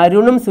 അപ്പോൾ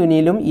അരുണും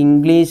സുനിലും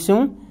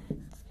ഇംഗ്ലീഷും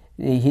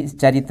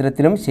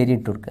ചരിത്രത്തിലും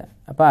ശരിയിട്ട് കൊടുക്കുക.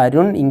 അപ്പോൾ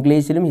അരുൺ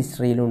ഇംഗ്ലീഷിലും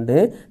ഹിസ്റ്ററിയിലും ഉണ്ട്,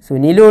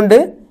 സുനിലും ഉണ്ട്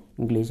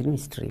ഇംഗ്ലീഷിലും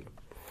ഹിസ്റ്ററിയിലും.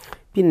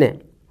 പിന്നെ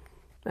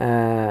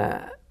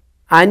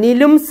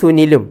അനിലും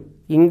സുനിലും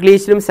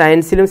ഇംഗ്ലീഷിലും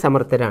സയൻസിലും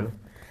സമർത്ഥരാണ്.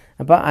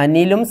 അപ്പോൾ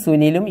അനിലും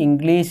സുനിലും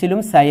ഇംഗ്ലീഷിലും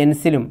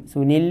സയൻസിലും,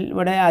 സുനിൽ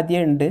ഇവിടെ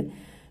ആദ്യം ഉണ്ട്,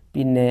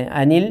 പിന്നെ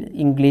അനിൽ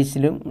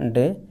ഇംഗ്ലീഷിലും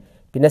ഉണ്ട്,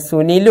 പിന്നെ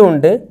സുനിലും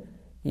ഉണ്ട്,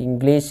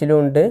 ഇംഗ്ലീഷിലും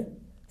ഉണ്ട്,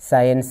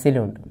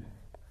 സയൻസിലും ഉണ്ട്.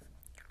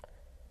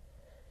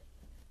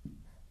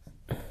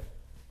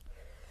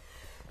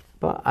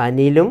 അപ്പോൾ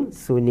അനിലും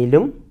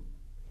സുനിലും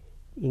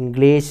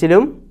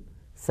ഇംഗ്ലീഷിലും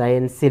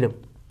സയൻസിലും.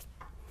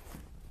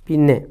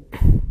 പിന്നെ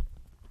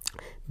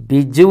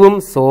ബിജുവും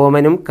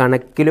സോമനും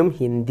കണക്കിലും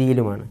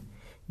ഹിന്ദിയിലുമാണ്.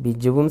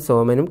 ബിജുവും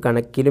സോമനും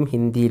കണക്കിലും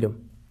ഹിന്ദിയിലും.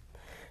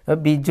 അപ്പോൾ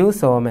ബിജു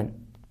സോമൻ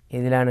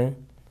ഇതിലാണ്,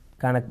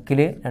 കണക്കിൽ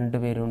 2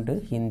 പേരുണ്ട്,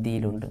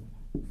 ഹിന്ദിയിലുണ്ട്.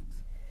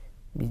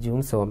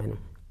 ബിജുവും സോമനും.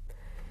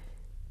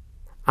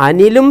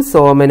 അനിലും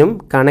സോമനും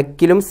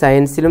കണക്കിലും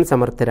സയൻസിലും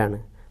സമർത്ഥരാണ്.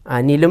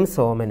 അനിലും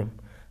സോമനും.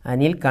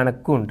 അനിൽ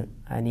കണക്കുമുണ്ട്,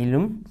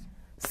 അനിലും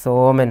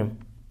സോമനും.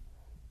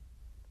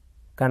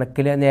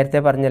 കണക്കിൽ നേരത്തെ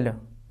പറഞ്ഞല്ലോ,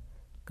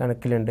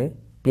 കണക്കിലുണ്ട്.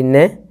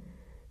 പിന്നെ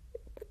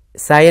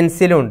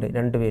സയൻസിലുമുണ്ട്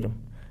 2 പേരും.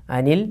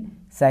 അനിൽ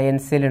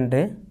സയൻസിലുണ്ട്,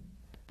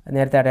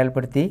 നേരത്തെ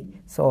അടയാളപ്പെടുത്തി,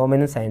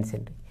 സോമനും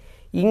സയൻസിലുണ്ട്.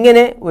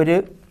 ഇങ്ങനെ ഒരു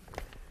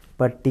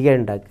പട്ടിക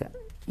ഉണ്ടാക്കുക.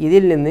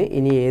 ഇതിൽ നിന്ന്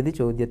ഇനി ഏത്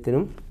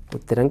ചോദ്യത്തിനും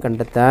ഉത്തരം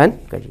കണ്ടെത്താൻ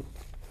കഴിയും.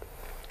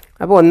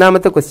 അപ്പോൾ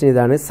ഒന്നാമത്തെ ക്വസ്റ്റ്യൻ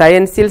ഇതാണ്.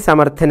 സയൻസിൽ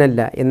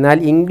സമർത്ഥനല്ല, എന്നാൽ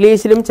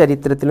ഇംഗ്ലീഷിലും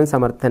ചരിത്രത്തിലും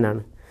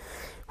സമർത്ഥനാണ്.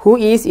 Who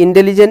is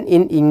intelligent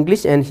in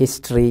English and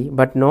history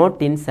but not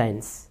in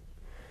science.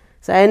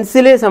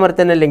 സയൻസിൽ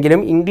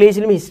സമർത്ഥനല്ലെങ്കിലും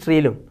ഇംഗ്ലീഷിലും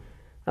ഹിസ്റ്ററിയിലും.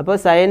 അപ്പോൾ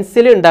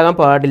സയൻസിൽ ഉണ്ടാകാൻ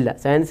പാടില്ല.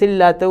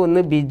 സയൻസിലില്ലാത്ത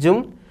ഒന്ന് ബിജും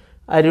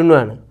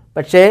അരുണുമാണ്.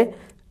 പക്ഷേ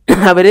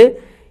അവർ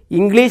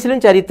ഇംഗ്ലീഷിലും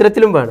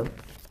ചരിത്രത്തിലും വേണം.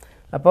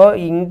 അപ്പോൾ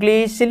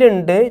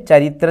ഇംഗ്ലീഷിലുണ്ട്,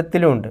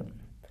 ചരിത്രത്തിലുമുണ്ട്.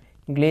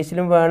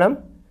 ഇംഗ്ലീഷിലും വേണം,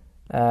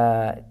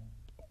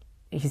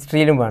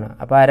 ഹിസ്റ്ററിയിലും വേണം.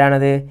 അപ്പോൾ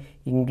ആരാണത്?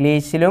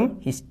 ഇംഗ്ലീഷിലും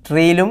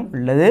ഹിസ്റ്ററിയിലും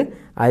ഉള്ളത്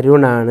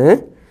അരുണാണ്.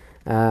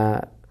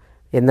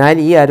 എന്നാൽ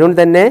ഈ അരുൺ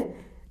തന്നെ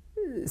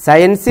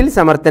സയൻസിൽ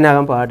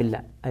സമർത്ഥനാകാൻ പാടില്ല.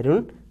 അരുൺ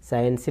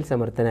സയൻസിൽ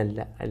സമർത്ഥനല്ല,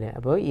 അല്ലേ?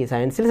 അപ്പോൾ ഈ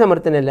സയൻസിൽ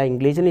സമർത്ഥനല്ല,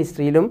 ഇംഗ്ലീഷിലും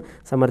ഹിസ്റ്ററിയിലും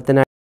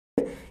സമർത്ഥനാണ്.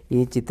 ഈ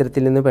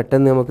ചിത്രത്തിൽ നിന്ന്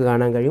പെട്ടെന്ന് നമുക്ക്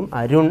കാണാൻ കഴിയും,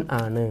 അരുൺ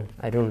ആണ്,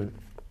 അരുൺ.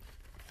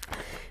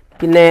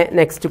 പിന്നെ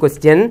നെക്സ്റ്റ്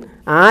ക്വസ്റ്റ്യൻ.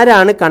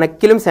 ആരാണ്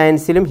കണക്കിലും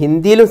സയൻസിലും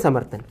ഹിന്ദിയിലും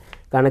സമർത്ഥൻ?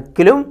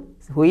 കണക്കിലും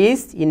who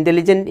is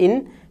intelligent in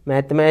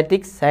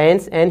mathematics,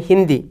 science and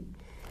Hindi.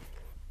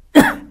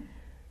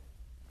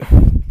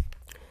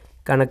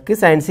 കണക്ക്,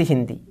 സയൻസ്,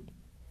 ഹിന്ദി.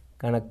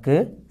 കണക്ക്,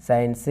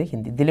 സയൻസ്,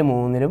 ഹിന്ദി. ഇതിൽ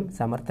 3ലും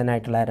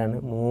സമർത്ഥനായിട്ടുള്ള ആരാണ്?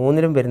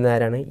 3ലും വരുന്ന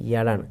ആരാണ്?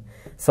 ഇയാളാണ്,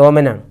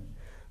 സോമനാണ്.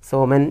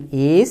 Soman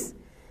is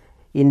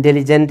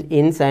intelligent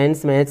in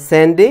science, maths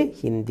and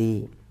Hindi.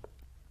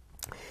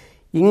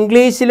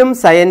 ഇംഗ്ലീഷിലും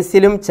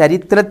സയൻസിലും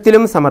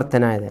ചരിത്രത്തിലും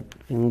സമർത്ഥനായത്.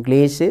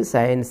 ഇംഗ്ലീഷ്,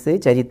 സയൻസ്,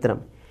 ചരിത്രം.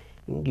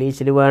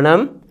 ഇംഗ്ലീഷിൽ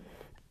വേണം,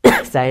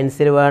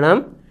 സയൻസിൽ വേണം,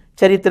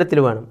 ചരിത്രത്തിൽ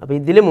വേണം. അപ്പോൾ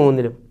ഇതിൽ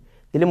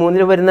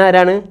 3ലും വരുന്ന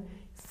ആരാണ്?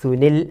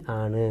 സുനിൽ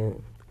ആണ്.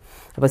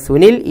 അപ്പോൾ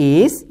Sunil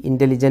is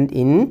intelligent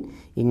in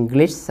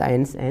English,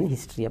 science and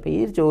history. അപ്പോൾ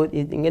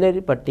ഈ ഇങ്ങനെ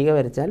ഒരു പട്ടിക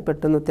വരച്ചാൽ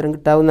പെട്ടെന്ന് ഉത്തരം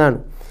കിട്ടാവുന്നതാണ്.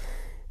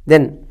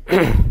 ദെൻ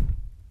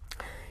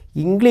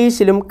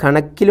ഇംഗ്ലീഷിലും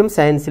കണക്കിലും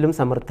സയൻസിലും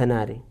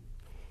സമർത്ഥനാര്?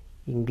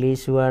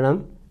 ഇംഗ്ലീഷ് വേണം,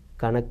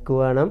 കണക്ക്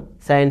വേണം,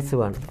 സയൻസ്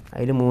വേണം.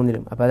 അതിൽ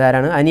 3ലും. അപ്പോൾ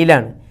അതാരാണ്?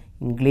 അനിലാണ്.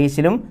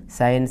 ഇംഗ്ലീഷിലും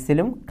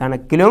സയൻസിലും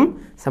കണക്കിലും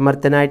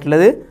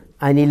സമർത്ഥനായിട്ടുള്ളത്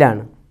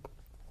അനിലാണ്.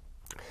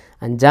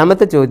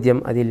 5ാമത്തെ ചോദ്യം.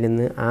 അതിൽ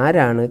നിന്ന്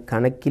ആരാണ്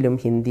കണക്കിലും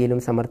ഹിന്ദിയിലും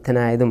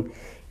സമർത്ഥനായതും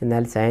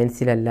എന്നാൽ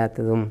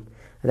സയൻസിലല്ലാത്തതും?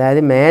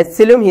 അതായത്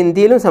മാത്സിലും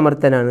ഹിന്ദിയിലും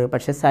സമർത്ഥനാണ്,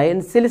 പക്ഷേ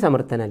സയൻസിൽ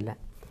സമർത്ഥനല്ല.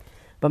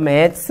 അപ്പോൾ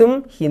മാത്സും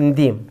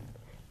ഹിന്ദിയും,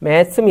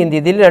 മാത്സും ഹിന്ദി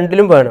ഇതിൽ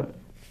 2ലും വേണം.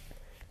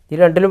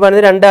 ഇതിൽ 2ലും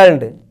വേണമെന്ന് 2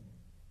 ആളുണ്ട്,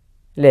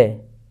 അല്ലേ?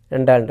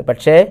 2 ആളുണ്ട്.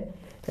 പക്ഷേ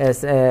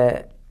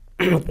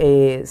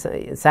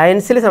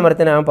സയൻസിൽ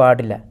സമർത്ഥനാകാൻ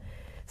പാടില്ല.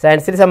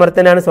 സയൻസിൽ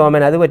സമർത്ഥനാണ്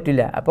സോമൻ, അത്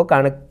പറ്റില്ല. അപ്പോൾ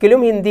കണക്കിലും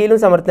ഹിന്ദിയിലും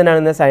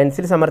സമർത്ഥനാണെന്ന്,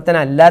 സയൻസിൽ സമർത്ഥന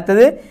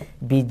അല്ലാത്തത്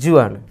ബിജു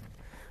ആണ്.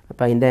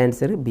 അപ്പോൾ അതിൻ്റെ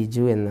ആൻസർ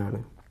ബിജു എന്നാണ്.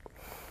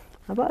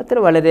 അപ്പോൾ അത്ര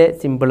വളരെ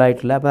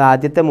സിമ്പിളായിട്ടുള്ള. അപ്പോൾ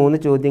ആദ്യത്തെ 3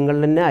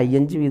 ചോദ്യങ്ങളിൽ തന്നെ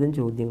 5 വീതം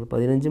ചോദ്യങ്ങൾ,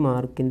 15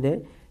 മാർക്കിൻ്റെ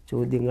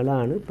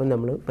ചോദ്യങ്ങളാണ് ഇപ്പം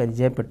നമ്മൾ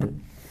പരിചയപ്പെട്ടത്.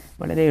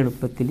 വളരെ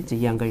എളുപ്പത്തിൽ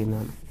ചെയ്യാൻ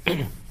കഴിയുന്നതാണ്.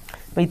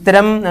 അപ്പോൾ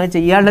ഇത്തരം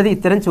ചെയ്യാനുള്ളത്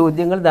ഇത്തരം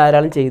ചോദ്യങ്ങൾ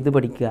ധാരാളം ചെയ്ത്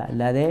പഠിക്കുക,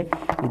 അല്ലാതെ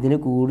ഇതിന്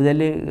കൂടുതൽ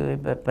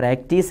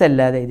പ്രാക്ടീസ്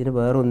അല്ലാതെ ഇതിന്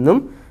വേറൊന്നും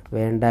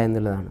വേണ്ട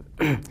എന്നുള്ളതാണ്.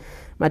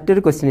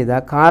 മറ്റൊരു ക്വസ്റ്റ്യൻ ഇതാ.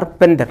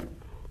 കാർപ്പൻ്റർ.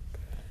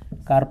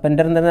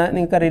 കാർപ്പൻ്റർ എന്ന് പറഞ്ഞാൽ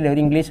നിങ്ങൾക്കറിയില്ല,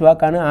 ഒരു ഇംഗ്ലീഷ്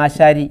വാക്കാണ്.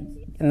 ആശാരി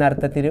എന്ന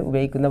അർത്ഥത്തിൽ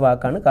ഉപയോഗിക്കുന്ന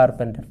വാക്കാണ്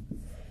കാർപ്പൻ്റർ.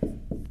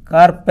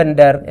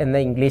 കാർപ്പൻ്റർ എന്ന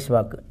ഇംഗ്ലീഷ്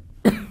വാക്ക്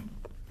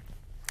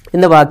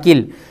എന്ന വാക്കിൽ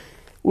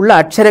ഉള്ള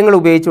അക്ഷരങ്ങൾ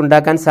ഉപയോഗിച്ച്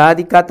ഉണ്ടാക്കാൻ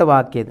സാധിക്കാത്ത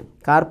വാക്കേത്?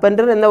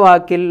 കാർപ്പൻ്റർ എന്ന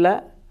വാക്കിലുള്ള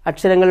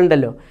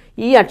അക്ഷരങ്ങളുണ്ടല്ലോ,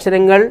 ഈ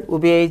അക്ഷരങ്ങൾ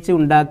ഉപയോഗിച്ച്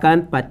ഉണ്ടാക്കാൻ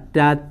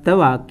പറ്റാത്ത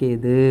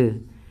വാക്കേത്?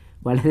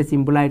 വളരെ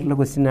സിമ്പിളായിട്ടുള്ള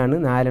ക്വസ്റ്റ്യനാണ്.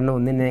 4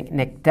 ഒന്ന്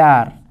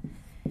നെക്ടാർ,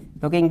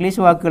 ഇതൊക്കെ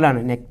ഇംഗ്ലീഷ് വാക്കുകളാണ്.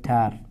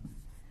 നെക്ടാർ.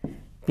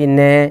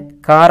 പിന്നെ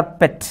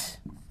കാർപ്പറ്റ്,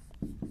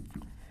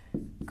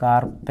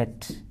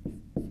 കാർപ്പറ്റ്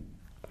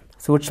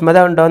സൂക്ഷ്മത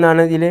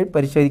ഉണ്ടോയെന്നാണ് ഇതിൽ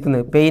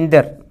പരിശോധിക്കുന്നത്.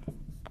 Painter,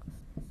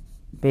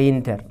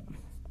 painter.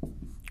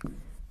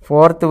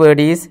 4th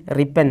word is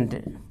repent.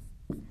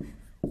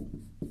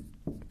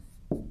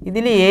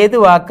 ഇതിൽ ഏത്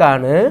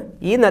വാക്കാണ്,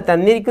 ഈ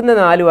തന്നിരിക്കുന്ന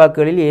 4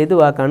 വാക്കുകളിൽ ഏത്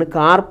വാക്കാണ്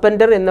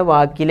കാർപ്പൻ്റർ എന്ന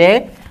വാക്കിലെ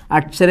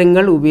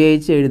അക്ഷരങ്ങൾ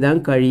ഉപയോഗിച്ച് എഴുതാൻ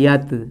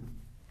കഴിയാത്തത്?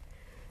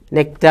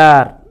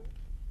 നെക്ടാർ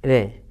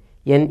അല്ലേ,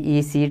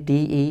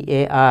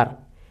 NECTEAR,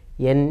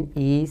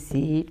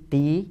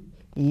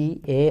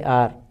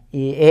 NECTEAR,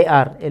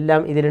 AR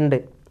എല്ലാം ഇതിലുണ്ട്.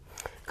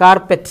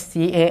 കാർപ്പറ്റ്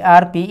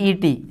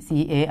CARPET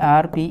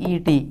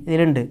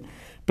ഇതിലുണ്ട്.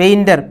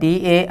 പെയിൻറ്റർ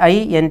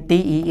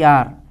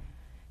PAINTER,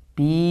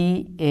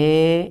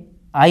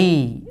 PAI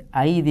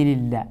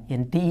ഇതിലില്ല,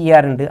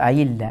 NTER ഉണ്ട്, I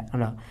ഇല്ല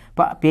ആണോ.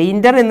 അപ്പോൾ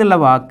പെയിൻറ്റർ എന്നുള്ള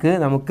വാക്ക്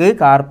നമുക്ക്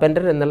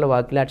കാർപ്പൻ്റർ എന്നുള്ള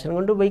വാക്കിൽ അക്ഷരം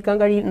കൊണ്ട്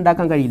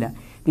ഉണ്ടാക്കാൻ കഴിയില്ല.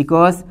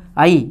 ബിക്കോസ്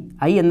I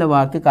എന്ന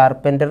വാക്ക്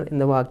കാർപ്പൻ്റർ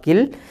എന്ന വാക്കിൽ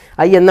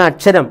I എന്ന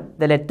അക്ഷരം,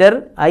 the letter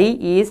I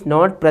is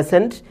not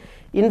present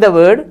in the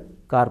word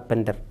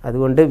carpenter.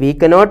 അതുകൊണ്ട് we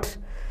cannot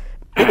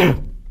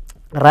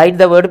write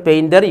the word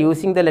painter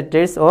using the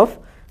letters of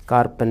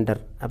carpenter.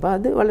 അപ്പോൾ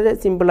അത് വളരെ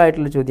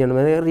സിമ്പിളായിട്ടുള്ള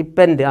ചോദ്യമാണ്.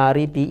 റിപ്പൻറ്റ്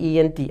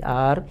REPENT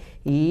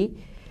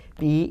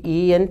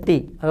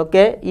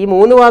അതൊക്കെ ഈ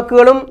 3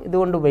 വാക്കുകളും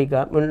ഇതുകൊണ്ട്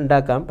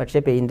ഉണ്ടാക്കാം, പക്ഷേ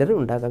പെയിൻറ്റർ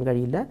ഉണ്ടാക്കാൻ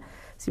കഴിയില്ല.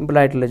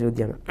 സിമ്പിളായിട്ടുള്ള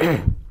ചോദ്യമാണ്.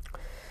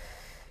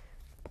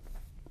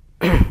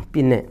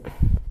 പിന്നെ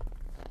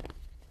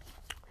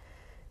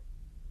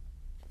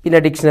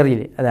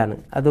ഡിക്ഷണറിയിൽ അതാണ്,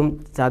 അതും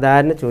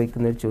സാധാരണ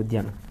ചോദിക്കുന്നൊരു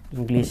ചോദ്യമാണ്.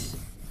 English.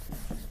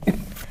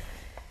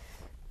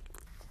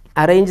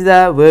 Arrange the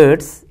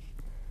words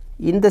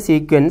in the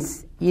sequence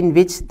in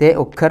which they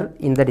occur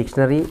in the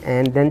dictionary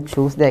and then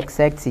choose the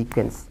exact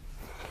sequence.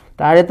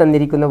 താഴെ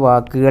തന്നിരിക്കുന്ന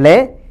വാക്കുകളെ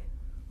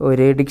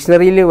ഒരു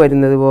ഡിക്ഷണറിയിൽ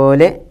വരുന്നത്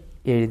പോലെ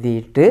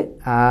എഴുതിയിട്ട്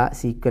ആ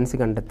സീക്വൻസ്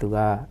കണ്ടെത്തുക.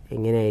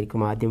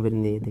 എങ്ങനെയായിരിക്കും ആദ്യം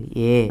വരുന്നത്?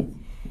 A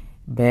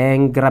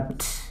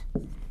bankrupt.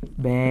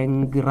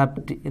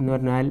 ബാങ്ക്രപ്റ്റ് എന്ന്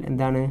പറഞ്ഞാൽ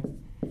എന്താണ്?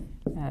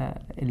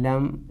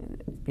 എല്ലാം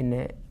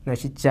പിന്നെ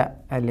നശിച്ച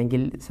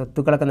അല്ലെങ്കിൽ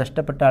സ്വത്തുക്കളൊക്കെ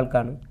നഷ്ടപ്പെട്ട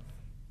ആൾക്കാണ്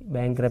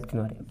ബാങ്ക്രപ്റ്റ്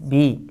എന്ന് പറയും.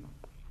 B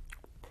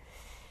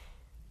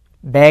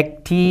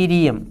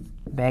bacterium.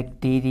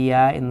 ബാക്ടീരിയ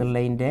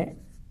എന്നുള്ളതിൻ്റെ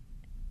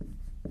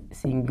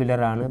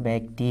സിംഗുലറാണ്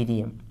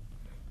bacterium,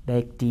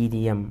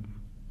 bacterium.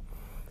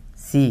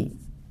 C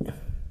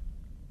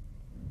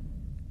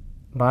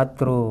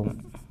bathroom.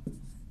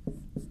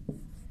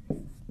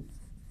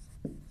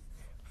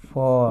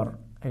 4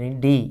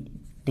 D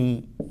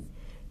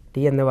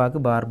എന്ന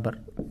വാക്ക് ബാർബർ.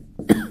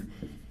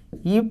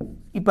 ഈ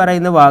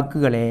പറയുന്ന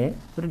വാക്കുകളെ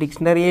ഒരു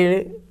ഡിക്ഷണറിയിൽ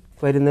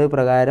വരുന്നത്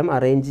പ്രകാരം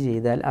അറേഞ്ച്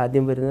ചെയ്താൽ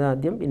ആദ്യം വരുന്നത്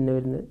ആദ്യം, പിന്നെ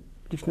വരുന്നത്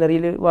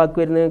ഡിക്ഷണറിയിൽ വാക്ക്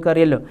വരുന്നത് നിങ്ങൾക്ക്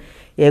അറിയാമല്ലോ.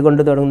 എ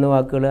കൊണ്ട് തുടങ്ങുന്ന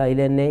വാക്കുകൾ അതിൽ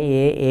തന്നെ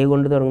എ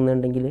കൊണ്ട്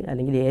തുടങ്ങുന്നുണ്ടെങ്കിൽ,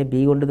 അല്ലെങ്കിൽ B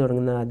കൊണ്ട്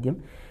തുടങ്ങുന്നത് ആദ്യം,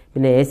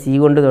 പിന്നെ AC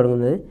കൊണ്ട്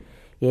തുടങ്ങുന്നത്,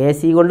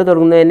 AC കൊണ്ട്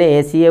തുടങ്ങുന്നത് തന്നെ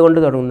ACA കൊണ്ട്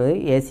തുടങ്ങുന്നത്,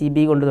 ACB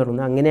കൊണ്ട്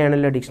തുടങ്ങുന്നത്,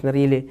 അങ്ങനെയാണല്ലോ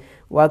ഡിക്ഷണറിയിൽ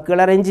വാക്കുകൾ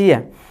അറേഞ്ച് ചെയ്യുക.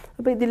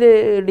 അപ്പോൾ ഇതിൽ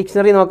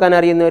ഡിക്ഷണറി നോക്കാൻ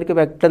അറിയുന്നവർക്ക്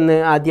പെട്ടെന്ന്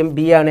ആദ്യം B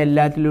ആണ്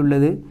എല്ലാത്തിലും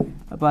ഉള്ളത്,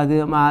 അപ്പോൾ അത്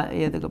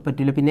ഏതൊക്കെ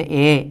പറ്റില്ല. പിന്നെ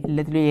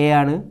എല്ലാത്തിലും A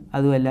ആണ്,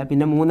 അതുമല്ല.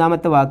 പിന്നെ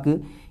മൂന്നാമത്തെ വാക്ക്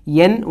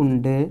N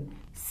ഉണ്ട്,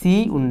 C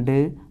ഉണ്ട്,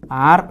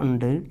 R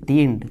ഉണ്ട്, T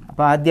ഉണ്ട്.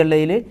 അപ്പോൾ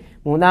ആദ്യമുള്ളതിൽ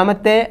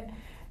മൂന്നാമത്തെ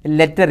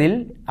ലെറ്ററിൽ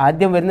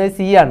ആദ്യം വരുന്നത് C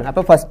ആണ്,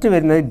 അപ്പോൾ ഫസ്റ്റ്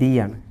വരുന്നത് B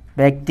ആണ്.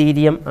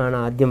 ബാക്ടീരിയം ആണ്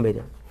ആദ്യം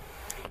വരിക.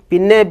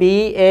 പിന്നെ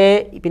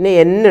പിന്നെ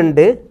N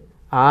ഉണ്ട്,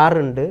 R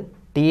ഉണ്ട്,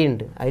 T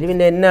ഉണ്ട്. അതിൽ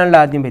പിന്നെ N ആണല്ലോ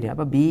ആദ്യം വരിക,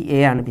 അപ്പോൾ BA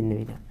ആണ് പിന്നെ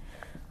വരിക.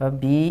 അപ്പോൾ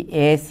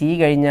BAC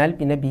കഴിഞ്ഞാൽ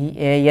പിന്നെ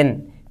BAN,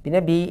 പിന്നെ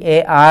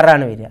BAR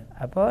ആണ് വരിക,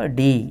 അപ്പോൾ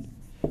D.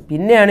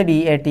 പിന്നെയാണ്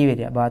BAT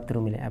വരിക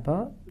ബാത്റൂമിൽ, അപ്പോൾ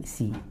C.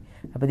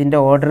 അപ്പോൾ ഇതിൻ്റെ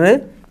ഓർഡർ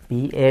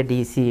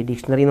BADC.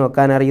 ഡിക്ഷണറി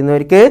നോക്കാൻ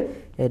അറിയുന്നവർക്ക്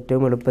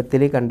ഏറ്റവും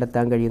എളുപ്പത്തിൽ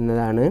കണ്ടെത്താൻ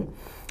കഴിയുന്നതാണ്.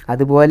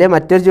 അതുപോലെ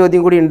മറ്റൊരു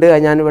ചോദ്യം കൂടി ഉണ്ട്,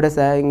 ഞാനിവിടെ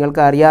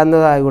നിങ്ങൾക്ക്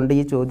അറിയാവുന്നതായതുകൊണ്ട്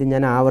ഈ ചോദ്യം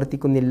ഞാൻ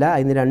ആവർത്തിക്കുന്നില്ല.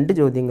 അതിന് 2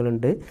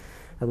 ചോദ്യങ്ങളുണ്ട്.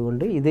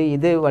 അതുകൊണ്ട്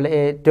ഇത് വളരെ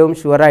ഏറ്റവും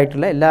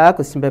ഷുവറായിട്ടുള്ള എല്ലാ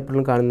ക്വസ്റ്റ്യൻ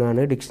പേപ്പറിലും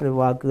കാണുന്നതാണ്.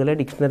 വാക്കുകളെ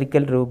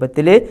ഡിക്ഷണറിക്കൽ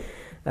രൂപത്തിൽ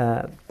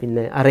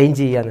പിന്നെ അറേഞ്ച്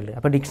ചെയ്യുക എന്നുള്ളത്.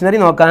 അപ്പോൾ ഡിക്ഷണറി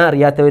നോക്കാൻ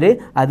അറിയാത്തവർ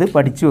അത്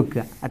പഠിച്ചു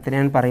വെക്കുക, അത്ര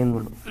ഞാൻ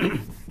പറയുന്നുള്ളൂ.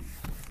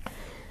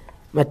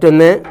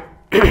 മറ്റൊന്ന്,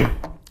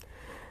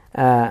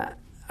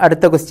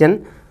 അടുത്ത ക്വസ്റ്റ്യൻ.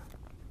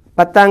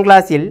 10ാം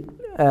ക്ലാസ്സിൽ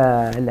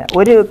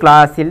ഒരു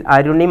ക്ലാസ്സിൽ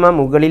അരുണിമ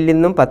മുകളിൽ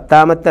നിന്നും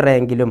 10ാമത്തെ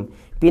റാങ്കിലും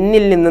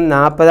പിന്നിൽ നിന്നും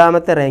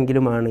 40ാമത്തെ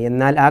റാങ്കിലുമാണ്.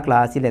 എന്നാൽ ആ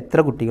ക്ലാസ്സിൽ എത്ര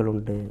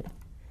കുട്ടികളുണ്ട്?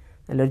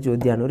 നല്ലൊരു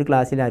ചോദ്യമാണ്. ഒരു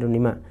ക്ലാസ്സിൽ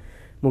അരുണിമ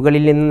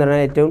മുകളിൽ നിന്ന്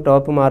പറഞ്ഞാൽ ഏറ്റവും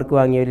ടോപ്പ് മാർക്ക്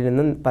വാങ്ങിയവരിൽ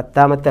നിന്നും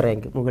 10ാമത്തെ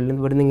റാങ്ക്, മുകളിൽ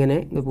നിന്ന് ഇവിടുന്ന് ഇങ്ങനെ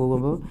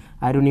പോകുമ്പോൾ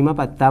അരുണിമ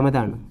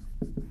 10ാമതാണ്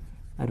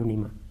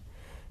അരുണിമ.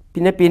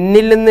 പിന്നെ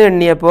പിന്നിൽ നിന്ന്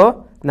എണ്ണിയപ്പോൾ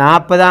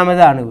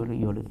 40ാമതാണ്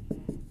ഇവള്.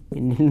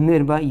 പിന്നിൽ നിന്ന്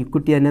വരുമ്പോൾ ഈ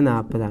കുട്ടി തന്നെ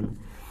 40ആണ്.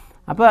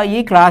 അപ്പോൾ ഈ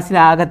ക്ലാസ്സിൽ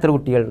ആകെ എത്ര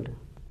കുട്ടികളുണ്ട്?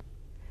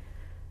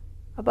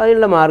 അപ്പോൾ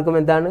അതിനുള്ള മാർഗം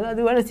എന്താണ്? അത്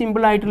വളരെ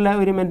സിമ്പിളായിട്ടുള്ള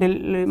ഒരു മെൻ്റൽ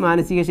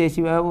മാനസിക ശേഷി.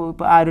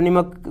 ഇപ്പോൾ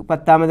അരുണിമക്ക്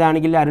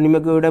 10ാമതാണെങ്കിൽ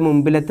അരുണിമക്കയുടെ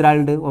മുമ്പിൽ എത്ര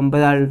ആളുണ്ട്?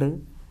 9 ആളുണ്ട്.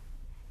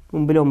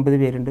 മുമ്പിൽ 9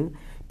 പേരുണ്ട്.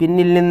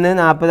 പിന്നിൽ നിന്ന്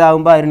 40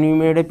 ആകുമ്പോൾ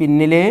അരുണിമയുടെ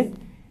പിന്നിൽ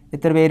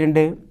എത്ര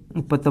പേരുണ്ട്?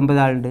 39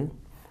 ആളുണ്ട്.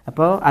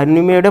 അപ്പോൾ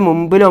അരുണിമയുടെ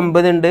മുമ്പിൽ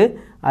 9 ഉണ്ട്,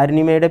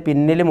 അരുണിമയുടെ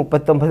പിന്നിൽ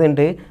 39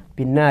 ഉണ്ട്,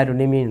 പിന്നെ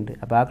അരുണിമയുണ്ട്.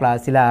 അപ്പോൾ ആ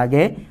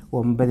ക്ലാസ്സിലാകെ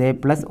 9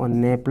 +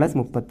 1 +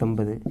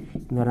 39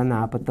 എന്ന് പറഞ്ഞാൽ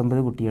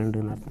 49 കുട്ടികളുണ്ട്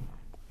എന്നർത്ഥം.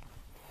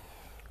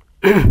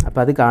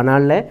 അപ്പോൾ അത്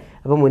കാണാനുള്ള,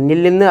 അപ്പോൾ മുന്നിൽ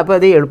നിന്ന്, അപ്പോൾ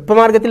അത്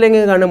എളുപ്പമാർഗ്ഗത്തിൽ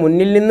എങ്ങനെ കാണാം?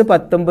 മുന്നിൽ നിന്ന്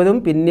 19ഉം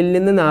പിന്നിൽ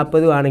നിന്ന്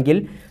 40ഉം ആണെങ്കിൽ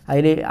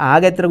അതിൽ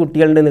ആകെ എത്ര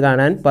കുട്ടികളുണ്ടെന്ന്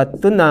കാണാൻ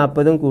 10ഉം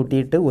 40ഉം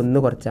കൂട്ടിയിട്ട് 1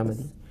 കുറച്ചാൽ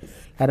മതി.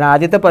 കാരണം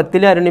ആദ്യത്തെ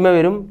 10ൽ അരുണിമ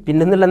വരും,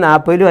 പിന്നെന്നുള്ള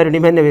 40ലും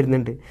അരുണിമ തന്നെ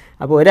വരുന്നുണ്ട്.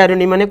 അപ്പോൾ ഒരു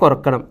അരുണിമനെ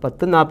കുറക്കണം,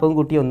 10ഉം 40ഉം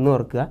കൂട്ടി 1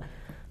 കുറക്കുക.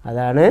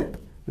 അതാണ്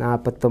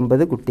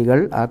 49 കുട്ടികൾ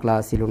ആ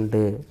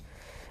ക്ലാസ്സിലുണ്ട്.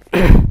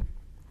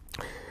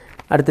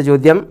 അടുത്ത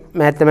ചോദ്യം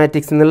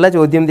മാത്തമാറ്റിക്സ് എന്നുള്ള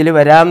ചോദ്യം ഇതിൽ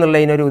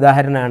വരാമെന്നുള്ളതിനൊരു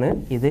ഉദാഹരണമാണ്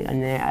ഇത്.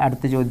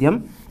 അടുത്ത ചോദ്യം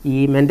ഈ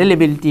മെൻ്റൽ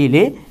എബിലിറ്റിയിൽ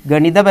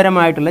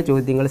ഗണിതപരമായിട്ടുള്ള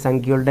ചോദ്യങ്ങൾ,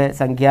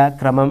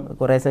 സംഖ്യാക്രമം,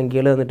 കുറേ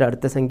സംഖ്യകൾ തന്നിട്ട്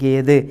അടുത്ത സംഖ്യ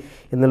ഏത്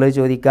എന്നുള്ളത്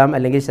ചോദിക്കാം.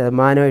 അല്ലെങ്കിൽ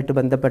ശതമാനമായിട്ട്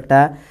ബന്ധപ്പെട്ട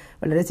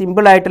വളരെ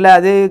സിമ്പിളായിട്ടുള്ള,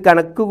 അത്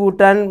കണക്ക്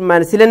കൂട്ടാൻ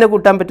മനസ്സിൽ തന്നെ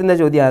കൂട്ടാൻ പറ്റുന്ന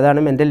ചോദ്യം. അതാണ്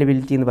മെൻ്റൽ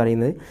എബിലിറ്റി എന്ന്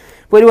പറയുന്നത്.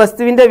 ഇപ്പോൾ ഒരു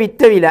വസ്തുവിൻ്റെ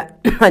വിറ്റ വില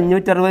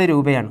 560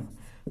 രൂപയാണ്.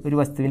 ഒരു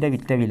വസ്തുവിൻ്റെ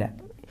വിറ്റ വില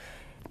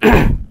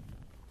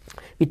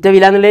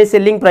എന്നുള്ളത്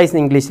സെല്ലിംഗ് പ്രൈസ്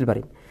എന്ന് ഇംഗ്ലീഷിൽ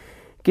പറയും.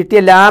 കിട്ടിയ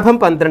ലാഭം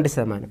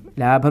 12%.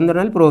 ലാഭം എന്ന്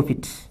പറഞ്ഞാൽ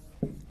പ്രോഫിറ്റ്.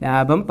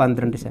 ലാഭം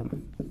 12%.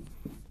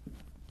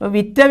 അപ്പോൾ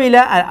വിറ്റ വില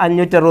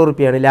 560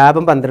 രൂപയാണ്,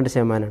 ലാഭം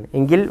 12%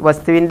 എങ്കിൽ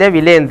വസ്തുവിൻ്റെ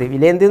വില എന്ത്?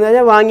 വില എന്ത് എന്ന്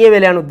പറഞ്ഞാൽ വാങ്ങിയ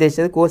വിലയാണ്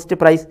ഉദ്ദേശിച്ചത്. കോസ്റ്റ്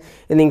പ്രൈസ്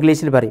എന്ന്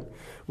ഇംഗ്ലീഷിൽ പറയും.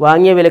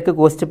 വാങ്ങിയ വിലക്ക്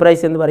കോസ്റ്റ്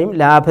പ്രൈസ് എന്ന് പറയും,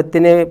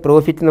 ലാഭത്തിന്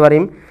പ്രോഫിറ്റ് എന്ന്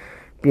പറയും,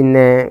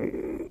 പിന്നെ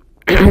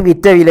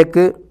വിറ്റ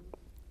വിലക്ക്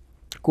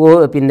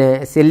പിന്നെ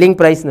സെല്ലിംഗ്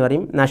പ്രൈസ് എന്ന്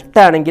പറയും.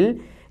 നഷ്ടമാണെങ്കിൽ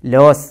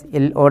ലോസ്,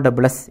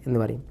 LOSS എന്ന്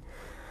പറയും.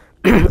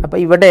 അപ്പോൾ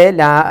ഇവിടെ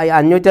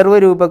 560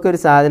 രൂപയ്ക്ക് ഒരു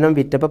സാധനം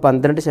വിറ്റപ്പോൾ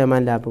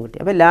 12% ലാഭം കിട്ടി.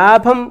 അപ്പോൾ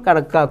ലാഭം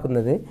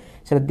കണക്കാക്കുന്നത്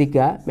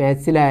ശ്രദ്ധിക്കുക,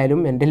 മാത്സിലായാലും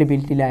മെൻ്റൽ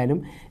എബിലിറ്റിയിലായാലും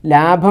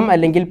ലാഭം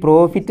അല്ലെങ്കിൽ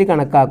പ്രോഫിറ്റ്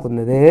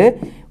കണക്കാക്കുന്നത്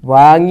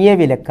വാങ്ങിയ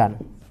വിലക്കാണ്.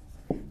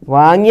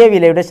 വാങ്ങിയ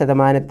വിലയുടെ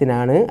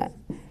ശതമാനത്തിനാണ്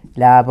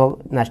ലാഭം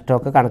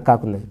നഷ്ടമൊക്കെ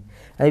കണക്കാക്കുന്നത്.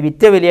 അത്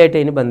വിറ്റ വിലയായിട്ട്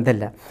അതിന്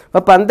ബന്ധമല്ല.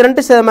 അപ്പോൾ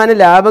 12%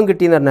 ലാഭം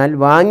കിട്ടിയെന്ന് പറഞ്ഞാൽ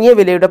വാങ്ങിയ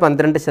വിലയുടെ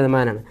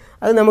 12%.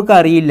 അത്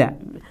നമുക്കറിയില്ല.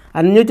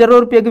 560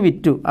 രൂപയ്ക്ക്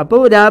വിറ്റു, അപ്പോൾ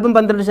ലാഭം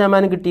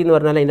 12% കിട്ടിയെന്ന്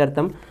പറഞ്ഞാൽ അതിൻ്റെ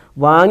അർത്ഥം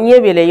വാങ്ങിയ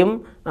വിലയും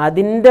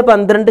അതിൻ്റെ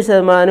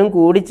 12%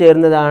 കൂടി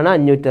ചേർന്നതാണ്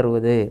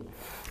 560.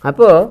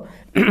 അപ്പോൾ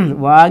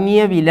വാങ്ങിയ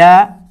വില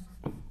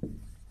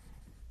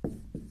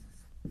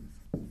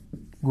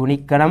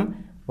ഗുണിക്കണം,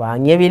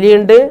 വാങ്ങിയ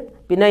വിലയുണ്ട്,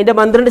 പിന്നെ അതിൻ്റെ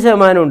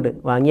 12% ഉണ്ട്.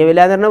 വാങ്ങിയ വില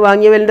എന്ന് പറഞ്ഞാൽ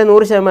വാങ്ങിയ വിലൻ്റെ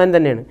 100%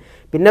 തന്നെയാണ്.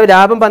 പിന്നെ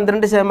ലാഭം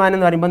 12%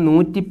 എന്ന് പറയുമ്പോൾ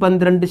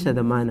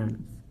 112%.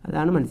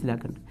 അതാണ്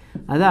മനസ്സിലാക്കേണ്ടത്.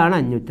 അതാണ്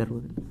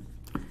 560.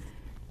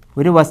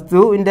 ഒരു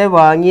വസ്തുവിൻ്റെ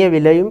വാങ്ങിയ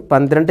വിലയും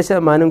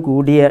 12%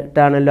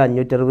 കൂടിയിട്ടാണല്ലോ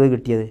 560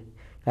 കിട്ടിയത്.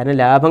 കാരണം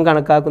ലാഭം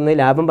കണക്കാക്കുന്നത്,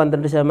 ലാഭം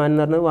 12%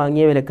 എന്ന് പറഞ്ഞാൽ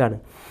വാങ്ങിയ വിലക്കാണ്.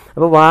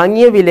 അപ്പോൾ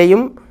വാങ്ങിയ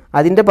വിലയും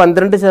അതിൻ്റെ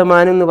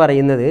 12% എന്ന്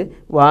പറയുന്നത്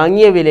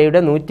വാങ്ങിയ വിലയുടെ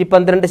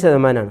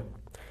 112%.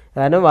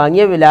 കാരണം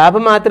വാങ്ങിയ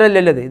ലാഭം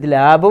മാത്രമല്ലല്ലോ ഇത്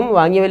ലാഭം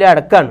വാങ്ങിയ വില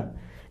അടക്കമാണ്.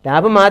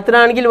 ലാഭം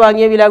മാത്രമാണെങ്കിൽ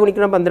വാങ്ങിയ വില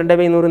ഗുണിക്കണം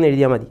 12/100 എന്ന്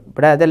എഴുതിയാൽ മതി.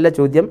 ഇവിടെ അതല്ല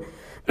ചോദ്യം,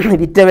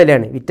 വിറ്റ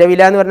വിലയാണ്. വിറ്റ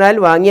വില എന്ന് പറഞ്ഞാൽ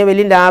വാങ്ങിയ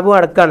വിലയും ലാഭവും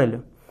അടക്കമാണല്ലോ.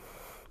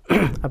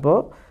 അപ്പോൾ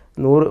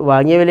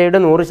വാങ്ങിയ വിലയുടെ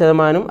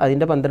 100%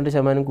 അതിൻ്റെ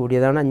 12%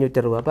 കൂടിയതാണ്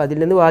 560. അപ്പോൾ അതിൽ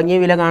നിന്ന് വാങ്ങിയ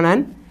വില കാണാൻ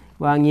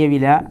വാങ്ങിയ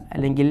വില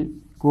അല്ലെങ്കിൽ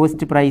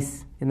കോസ്റ്റ് പ്രൈസ്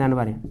എന്നാണ്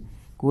പറയുന്നത്.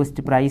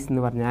 കോസ്റ്റ് പ്രൈസ്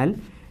എന്ന് പറഞ്ഞാൽ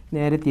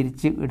നേരെ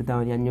തിരിച്ച് എടുത്താൽ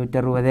മതി.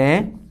 560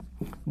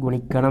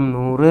 ഗുണിക്കണം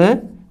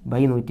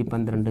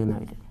 100/112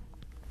 എന്നാണ് വരിക.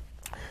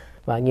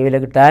 വാങ്ങിയ വില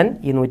കിട്ടാൻ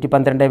ഈ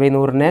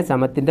 112/100നെ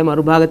സമത്തിൻ്റെ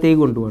മറുഭാഗത്തേക്ക്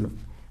കൊണ്ടുപോകണം.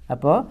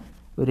 അപ്പോൾ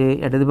ഒരു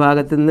ഇടത്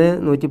ഭാഗത്തു നിന്ന്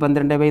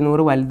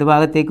 112/100 വലത്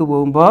ഭാഗത്തേക്ക്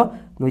പോകുമ്പോൾ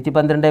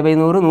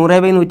 112/100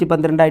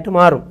 100/112 ആയിട്ട്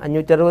മാറും.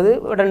 560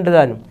 ഇവിടെ ഉണ്ട്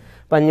താനും.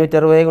 അപ്പോൾ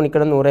 560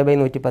 ഗുണിക്കണം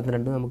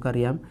 100/112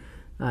 നമുക്കറിയാം.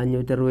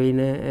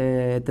 560ന്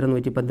എത്ര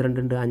 112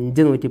 ഉണ്ട്?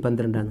 5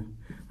 112 ആണ്.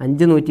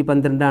 5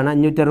 112 ആണ്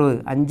 560.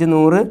 5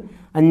 100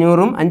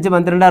 500ഉം 5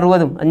 12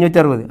 60ഉം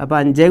 560. അപ്പോൾ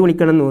 5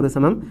 ഗുണിക്കണം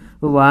 100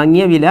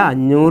 വാങ്ങിയ വില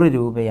 500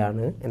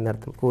 രൂപയാണ്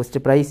എന്നർത്ഥം. കോസ്റ്റ്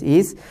പ്രൈസ്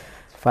ഈസ്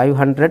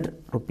 500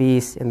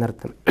 റുപ്പീസ്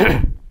എന്നർത്ഥം.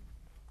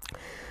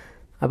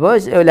 അപ്പോൾ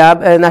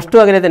നഷ്ടം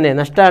അങ്ങനെ തന്നെ.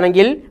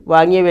 നഷ്ടമാണെങ്കിൽ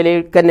വാങ്ങിയ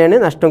വിലയ്ക്ക് തന്നെയാണ്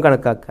നഷ്ടം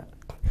കണക്കാക്കുക.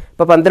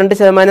 ഇപ്പോൾ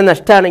 12%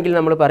 നഷ്ടമാണെങ്കിൽ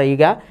നമ്മൾ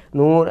പറയുക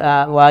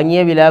വാങ്ങിയ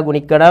വില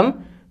ഗുണിക്കണം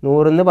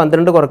 100ന്ന്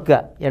 12 കുറക്കുക,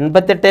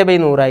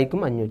 88/100 ആയിരിക്കും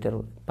 560.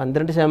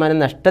 12%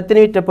 നഷ്ടത്തിന്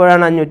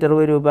വിറ്റപ്പോഴാണ്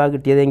 560 രൂപ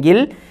കിട്ടിയതെങ്കിൽ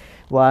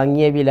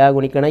വാങ്ങിയ വില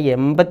ഗുണിക്കണം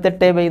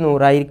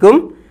 88/100 ആയിരിക്കും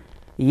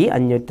ഈ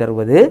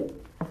 560.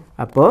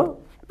 അപ്പോൾ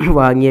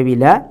വാങ്ങിയ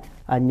വില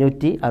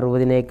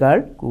 560നേക്കാൾ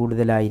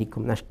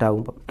കൂടുതലായിരിക്കും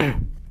നഷ്ടമാകുമ്പോൾ.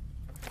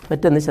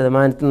 മറ്റൊന്ന്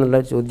ശതമാനത്തിൽ നിന്നുള്ള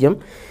ചോദ്യം.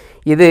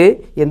 ഇത്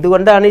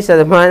എന്തുകൊണ്ടാണ് ഈ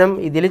ശതമാനം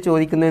ഇതിൽ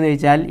ചോദിക്കുന്നതെന്ന്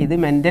ചോദിച്ചാൽ ഇത്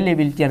മെൻ്റൽ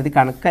എബിലിറ്റിയാണ്. ഇത്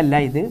കണക്കല്ല,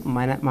 ഇത്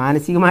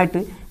മാനസികമായിട്ട്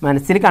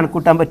മനസ്സിൽ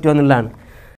കണക്കൂട്ടാൻ പറ്റുമോ എന്നുള്ളതാണ്.